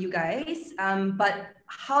online with you guys. But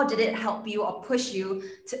how did it help you or push you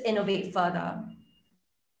to innovate further?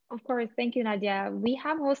 Of course, thank you, Nadya. We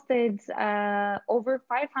have hosted over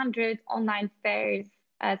 500 online fairs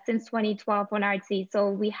since 2012 on Artsy. So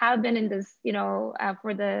we have been in this,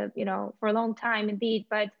 for a long time indeed.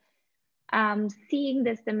 But seeing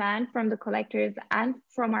this demand from the collectors and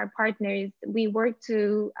from our partners, we work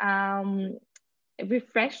to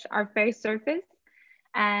refresh our fair surface.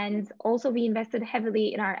 And also we invested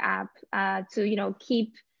heavily in our app to,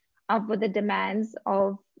 keep up with the demands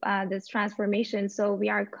of this transformation. So we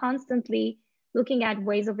are constantly looking at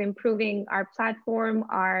ways of improving our platform,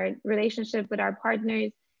 our relationship with our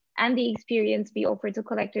partners, and the experience we offer to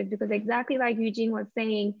collectors. Because exactly like Eugene was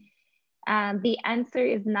saying, the answer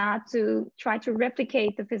is not to try to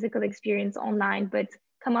replicate the physical experience online, but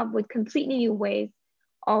come up with completely new ways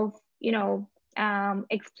of,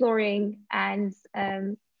 exploring and,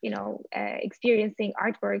 experiencing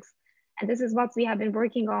artworks. And this is what we have been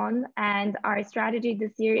working on. And our strategy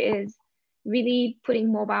this year is really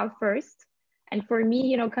putting mobile first. And for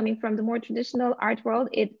me, coming from the more traditional art world,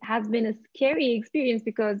 it has been a scary experience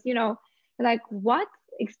because, like what?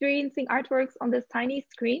 Experiencing artworks on this tiny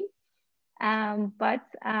screen? But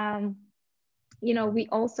we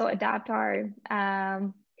also adapt our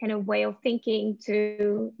kind of way of thinking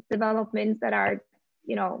to developments that are,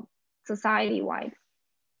 society-wide.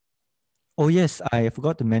 Oh yes, I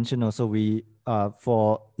forgot to mention also we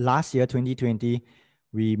for last year 2020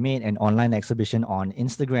 we made an online exhibition on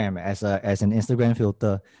Instagram as an Instagram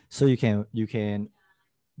filter. So you can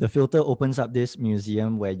the filter opens up this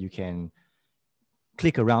museum where you can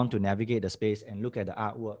click around to navigate the space and look at the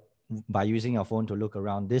artwork by using your phone to look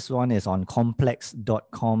around. This one is on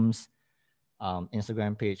complex.com's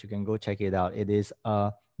Instagram page. You can go check it out. It is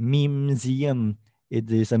a meme-museum. It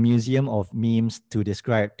is a museum of memes to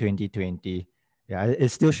describe 2020. Yeah,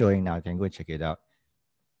 it's still showing now. You can go check it out.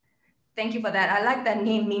 Thank you for that. I like that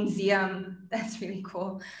name, Museum. That's really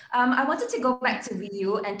cool. I wanted to go back to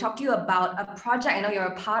Wiyu and talk to you about a project I know you're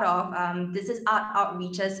a part of. This is Art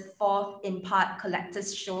Outreach's 4th in-part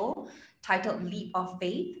collectors show titled Leap of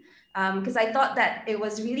Faith. Because I thought that it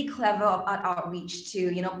was really clever of Art Outreach to,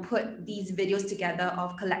 put these videos together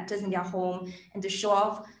of collectors in their home and to show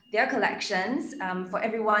off their collections for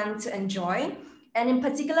everyone to enjoy. And in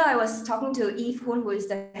particular, I was talking to Eve Hoon, who is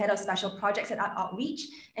the head of special projects at Art Outreach,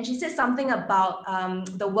 and she said something about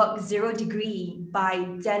the work 0 Degree by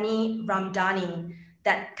Denny Ramdani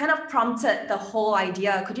that kind of prompted the whole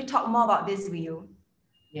idea. Could you talk more about this, Wiyu?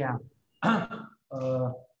 Yeah,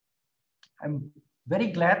 I'm very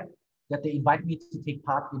glad that they invite me to take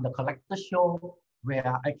part in the collector show where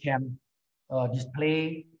I can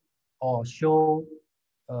display or show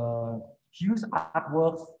huge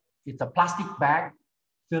artworks. It's a plastic bag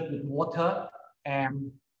filled with water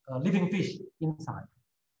and living fish inside,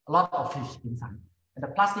 a lot of fish inside. And the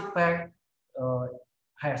plastic bag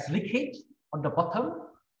has leakage on the bottom.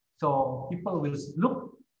 So people will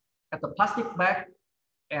look at the plastic bag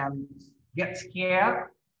and get scared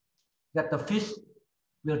that the fish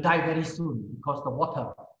will die very soon because the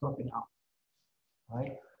water is dropping out,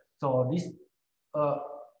 right? So this,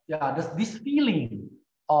 this feeling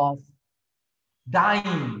of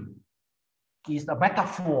dying is a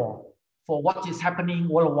metaphor for what is happening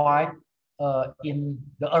worldwide in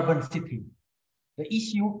the urban city. The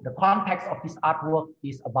issue, the context of this artwork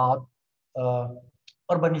is about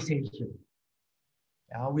urbanization.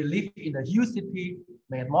 We live in a huge city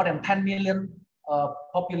with more than 10 million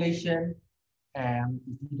population, and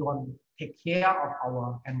if we don't take care of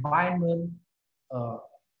our environment,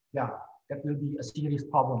 that will be a serious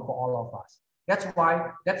problem for all of us. That's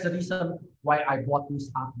the reason why I bought this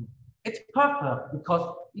artwork. It's perfect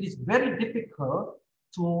because it is very difficult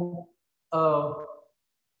to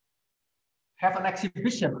have an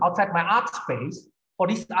exhibition outside my art space for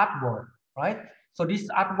this artwork, right? So this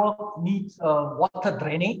artwork needs water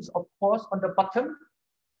drainage, of course, on the bottom.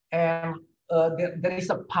 And there is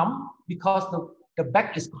a pump because the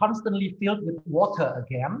bag is constantly filled with water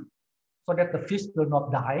again, so that the fish will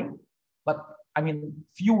not die. But I mean,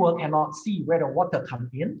 viewer cannot see where the water comes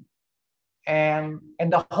in. And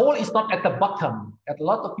the hole is not at the bottom. A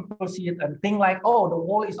lot of people see it and think like, oh, the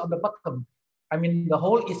hole is on the bottom. I mean, the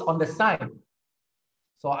hole is on the side.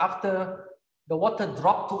 So after the water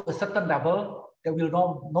drop to a certain level, there will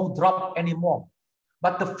no drop anymore.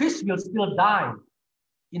 But the fish will still die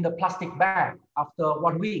in the plastic bag after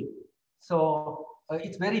 1 week. So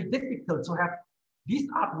it's very difficult to have this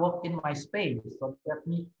artwork in my space. So that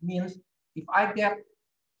means if I get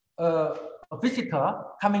a visitor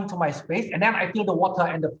coming to my space, and then I feel the water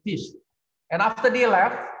and the fish. And after they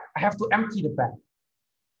left, I have to empty the bag,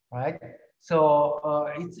 right? So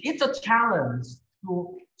it's a challenge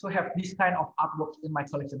to have this kind of artwork in my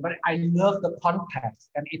collection, but I love the context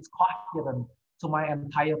and it's coherent to my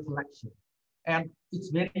entire collection. And it's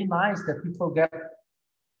very nice that people get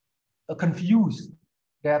confused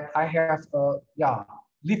that I have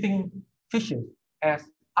living fishes as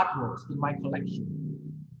artworks in my collection.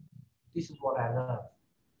 This is what I love.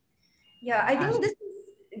 Yeah, I think this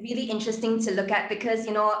is really interesting to look at because,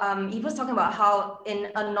 you know, he was talking about how in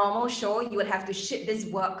a normal show, you would have to ship this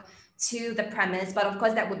work to the premise, but of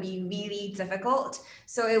course that would be really difficult.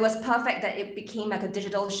 So it was perfect that it became like a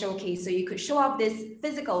digital showcase. So you could show off this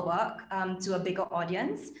physical work to a bigger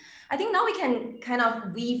audience. I think now we can kind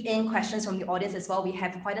of weave in questions from the audience as well. We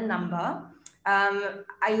have quite a number.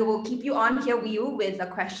 I will keep you on here, Wiyu, with a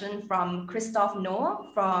question from Christoph Noor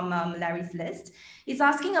from Larry's List. He's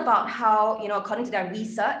asking about how, you know, according to their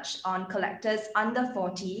research on collectors under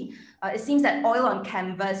 40, it seems that oil on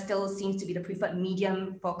canvas still seems to be the preferred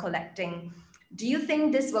medium for collecting. Do you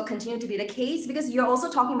think this will continue to be the case? Because you're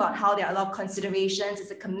also talking about how there are a lot of considerations,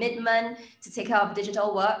 it's a commitment to take care of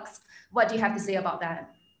digital works. What do you have to say about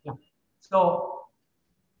that? Yeah, so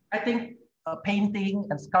I think painting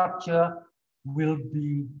and sculpture will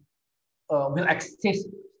exist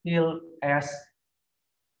still as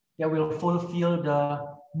they will fulfill the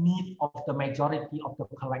need of the majority of the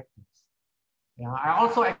collectors. Yeah, I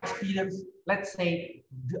also experienced, let's say,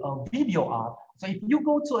 video art. So if you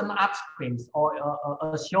go to an art space or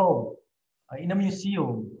a show in a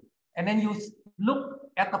museum, and then you look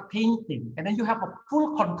at a painting, and then you have a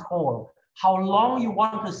full control how long you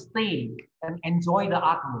want to stay and enjoy the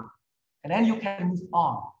artwork, and then you can move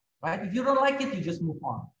on. Right? If you don't like it, you just move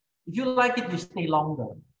on. If you like it, you stay longer.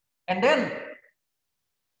 And then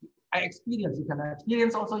you can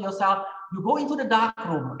experience also yourself. You go into the dark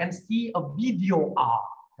room and see a video art,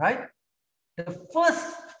 right? The first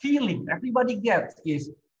feeling everybody gets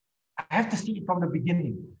is, I have to see it from the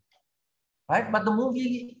beginning, right? But the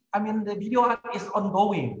the video art is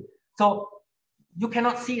ongoing. So you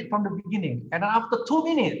cannot see it from the beginning. And after 2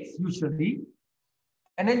 minutes, usually,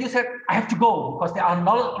 and then you said, I have to go because there are a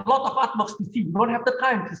lot of artworks to see. You don't have the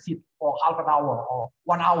time to sit for half an hour or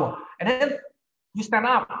 1 hour. And then you stand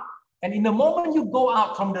up. And in the moment you go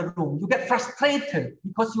out from the room, you get frustrated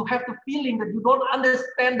because you have the feeling that you don't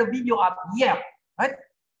understand the video art yet, right?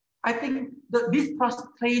 I think this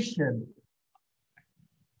frustration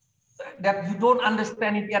that you don't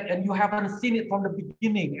understand it yet and you haven't seen it from the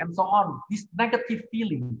beginning and so on, this negative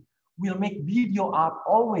feeling will make video art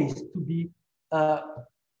always to be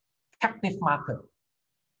captive market.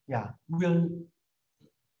 Yeah, will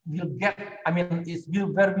get, it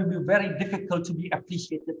will be very difficult to be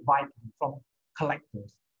appreciated widely from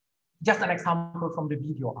collectors. Just an example from the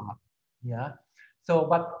video art. Yeah. So,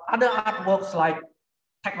 but other artworks like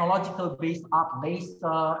technological based art,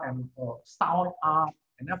 laser and sound art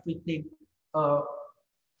and everything,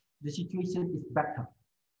 the situation is better.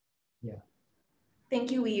 Yeah. Thank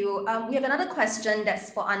you, Wiyu. We have another question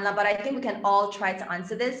that's for Anlam, but I think we can all try to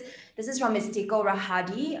answer this. This is from Mistiko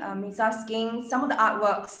Rahadi. He's asking, some of the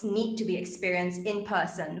artworks need to be experienced in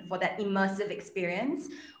person for that immersive experience,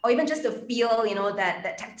 or even just to feel, you know,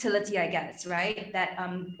 that tactility, I guess, right? That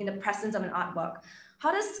in the presence of an artwork.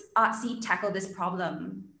 How does Artsy tackle this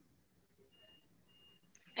problem?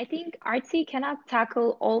 I think Artsy cannot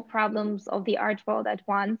tackle all problems of the art world at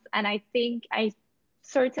once. And I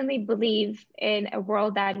certainly believe in a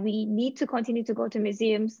world that we need to continue to go to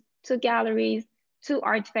museums, to galleries, to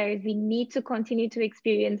art fairs. We need to continue to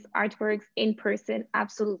experience artworks in person,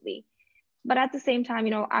 absolutely. But at the same time,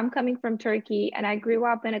 you know, I'm coming from Turkey and I grew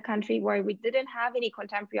up in a country where we didn't have any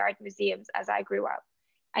contemporary art museums as I grew up.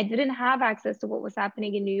 I didn't have access to what was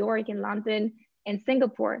happening in New York, in London, and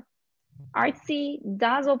Singapore. Artsy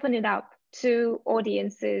does open it up to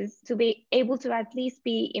audiences to be able to at least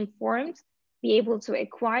be informed, be able to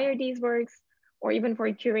acquire these works, or even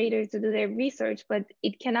for curators to do their research, but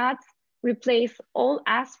it cannot replace all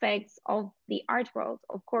aspects of the art world.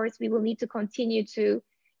 Of course, we will need to continue to,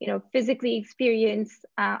 you know, physically experience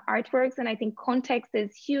artworks, and I think context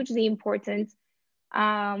is hugely important.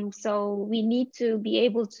 So we need to be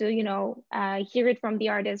able to, you know, hear it from the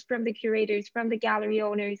artists, from the curators, from the gallery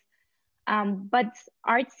owners. But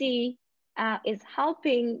Artsy is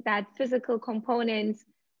helping that physical component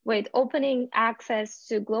with opening access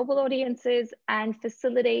to global audiences and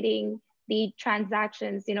facilitating the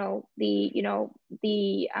transactions, the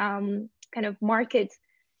kind of market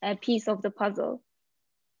piece of the puzzle.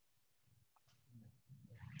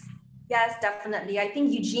 Yes, definitely. I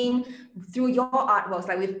think Eugene, through your artworks,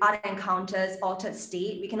 like with Art Encounters, Altered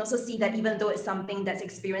State, we can also see that even though it's something that's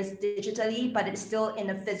experienced digitally, but it's still in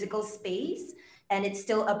a physical space, and it's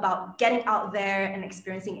still about getting out there and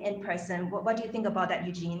experiencing in person. What do you think about that,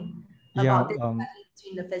 Eugene? Yeah, About this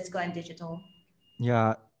between the physical and digital?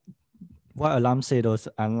 yeah. What Anlam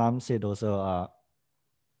said also,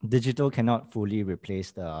 digital cannot fully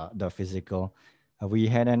replace the physical. We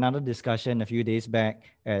had another discussion a few days back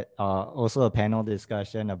at also a panel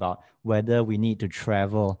discussion about whether we need to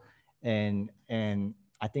travel, and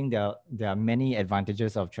I think there are many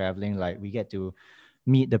advantages of traveling. Like we get to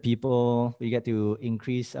meet the people, we get to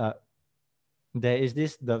increase. There is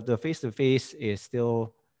this the face to face is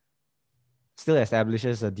still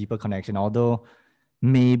establishes a deeper connection. Although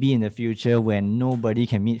maybe in the future when nobody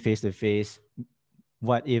can meet face to face,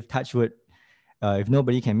 what if touch wood? If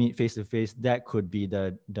nobody can meet face to face, that could be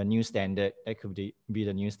the new standard. That could be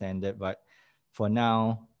the new standard. But for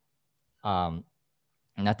now,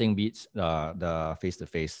 nothing beats the face to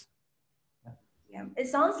face. Yeah, it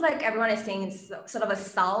sounds like everyone is saying it's sort of a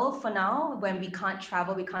salve for now when we can't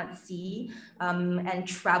travel, we can't see and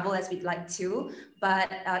travel as we'd like to. But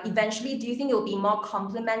eventually, do you think it will be more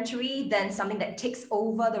complementary than something that takes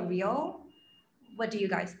over the real? What do you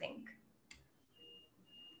guys think?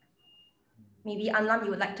 Maybe Anlam,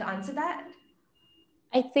 you would like to answer that?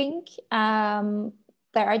 I think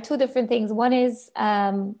there are two different things. One is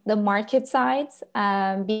the market side,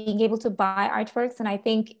 being able to buy artworks. And I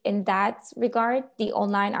think in that regard, the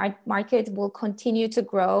online art market will continue to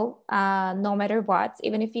grow no matter what.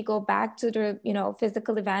 Even if you go back to the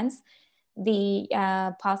physical events, the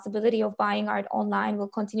possibility of buying art online will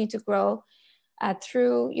continue to grow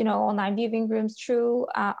through online viewing rooms, through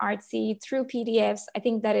Artsy, through PDFs. I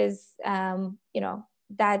think that is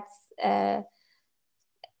that's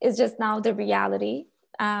is just now the reality.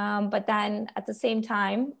 But then at the same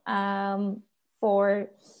time, for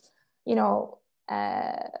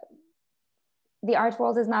the art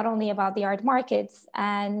world is not only about the art markets,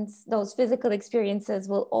 and those physical experiences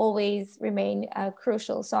will always remain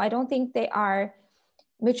crucial. So I don't think they are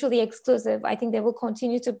mutually exclusive. I think they will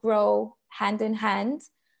continue to grow hand in hand.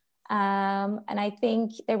 And I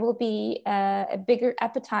think there will be a bigger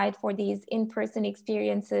appetite for these in-person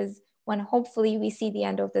experiences when hopefully we see the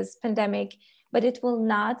end of this pandemic. But it will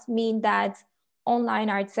not mean that online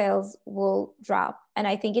art sales will drop. And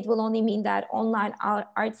I think it will only mean that online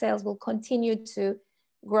art sales will continue to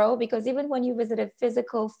grow, because even when you visit a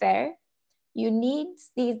physical fair, you need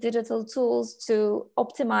these digital tools to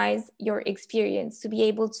optimize your experience, to be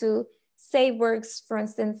able to save works, for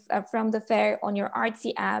instance, from the fair on your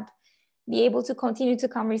Artsy app, be able to continue to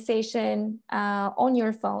conversation on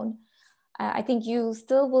your phone. I think you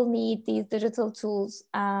still will need these digital tools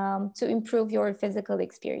to improve your physical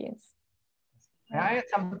experience. May I add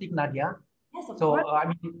something, Nadya? Yes, of so,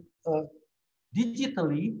 course.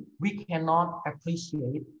 Digitally, we cannot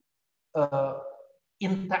appreciate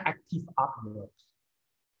interactive artworks,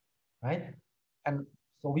 right? And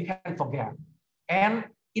so we can forget. And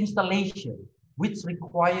installation, which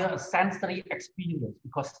require a sensory experience,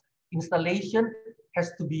 because installation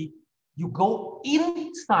has to be, you go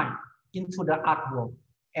inside into the artwork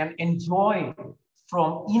and enjoy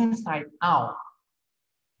from inside out.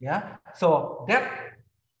 Yeah, so that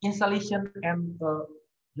installation and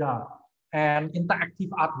and interactive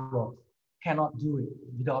artwork cannot do it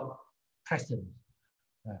without presence.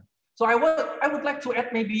 So I would like to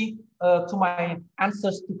add maybe to my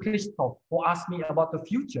answers to Christoph, who asked me about the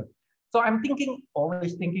future. So I'm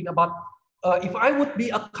always thinking about if I would be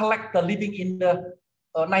a collector living in the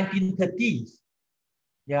 1930s,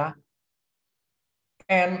 yeah,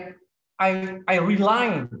 and I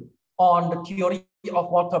rely on the theory of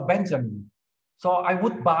Walter Benjamin. So I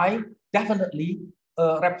would buy definitely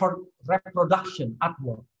reproduction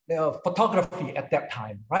artwork, photography at that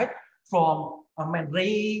time, right? From Man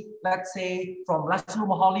Ray, let's say, from Laszlo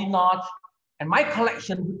Moholy-Nagy, and my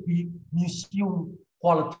collection would be museum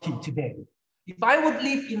quality today. If I would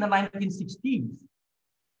live in the 1960s,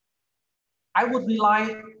 I would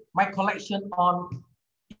rely my collection on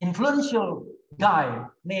influential guy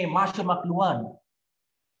named Marshall McLuhan.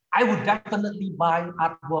 I would definitely buy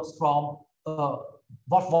artworks from Bob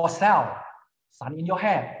Vossell, Sun in Your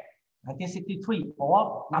Head, 1963,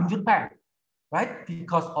 or Nam June Paik, right?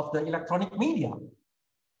 Because of the electronic media,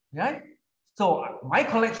 right? So my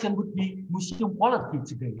collection would be museum quality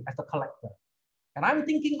today as a collector. And I'm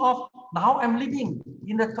thinking of, now I'm living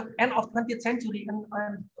in the end of 20th century and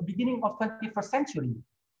beginning of 21st century.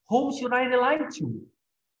 Whom should I rely to?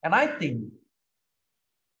 And I think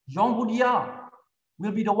Jean Boudiard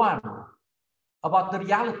will be the one about the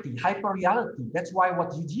reality, hyper reality. That's why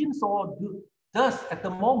what Eugene does at the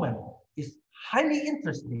moment is highly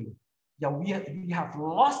interesting. Yeah, we have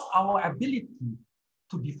lost our ability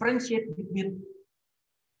to differentiate between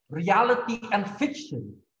reality and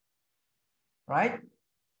fiction, right?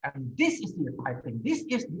 And this is it, I think. This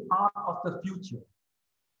is the art of the future.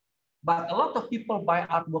 But a lot of people buy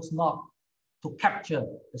artworks not to capture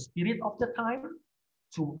the spirit of the time,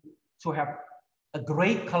 to have a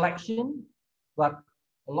great collection, but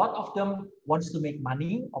a lot of them wants to make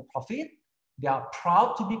money or profit. They are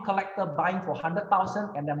proud to be collector, buying for 100,000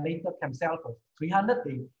 and then later can sell for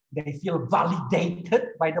 300. They feel validated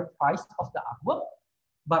by the price of the artwork.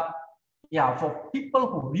 But yeah, for people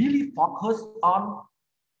who really focus on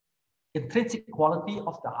intrinsic quality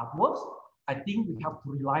of the artworks, I think we have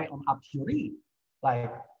to rely on art theory,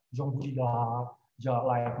 like Jean Bouillard,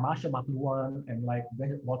 like Marshall McLuhan, and like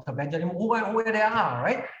Walter Benjamin, where they are,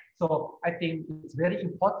 right? So I think it's very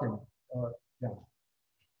important. Yeah.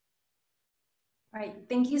 Right,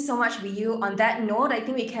 thank you so much, Wiyu. On that note, I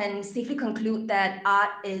think we can safely conclude that art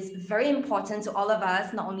is very important to all of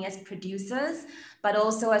us, not only as producers, but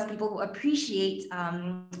also as people who appreciate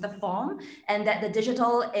the form, and that the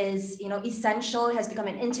digital is, essential, has become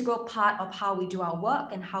an integral part of how we do our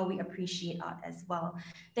work and how we appreciate art as well.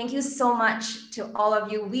 Thank you so much to all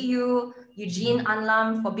of you, Wiyu, Eugene,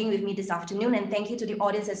 Anlam, for being with me this afternoon, and thank you to the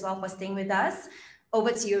audience as well for staying with us.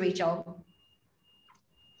 Over to you, Rachel.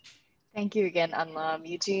 Thank you again, Anlam,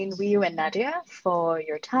 Eugene, Wiyu, and Nadya for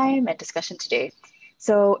your time and discussion today.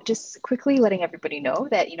 So just quickly letting everybody know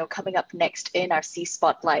that, coming up next in our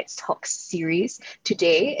SEAspotlight Talks series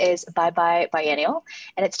today is Bye Bye Biennial,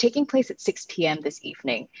 and it's taking place at 6 p.m. this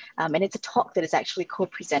evening. And it's a talk that is actually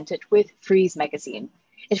co-presented with Frieze magazine.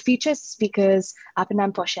 It features speakers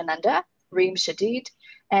Apanam Poshananda, Reem Shadid,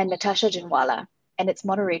 and Natasha Jinwala, and it's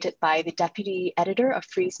moderated by the deputy editor of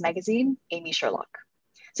Frieze magazine, Amy Sherlock.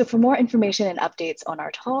 So for more information and updates on our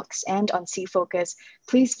talks and on SEAfocus,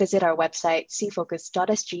 please visit our website,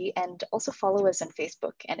 seafocus.sg, and also follow us on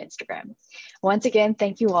Facebook and Instagram. Once again,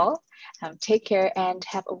 thank you all. Take care and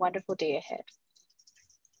have a wonderful day ahead.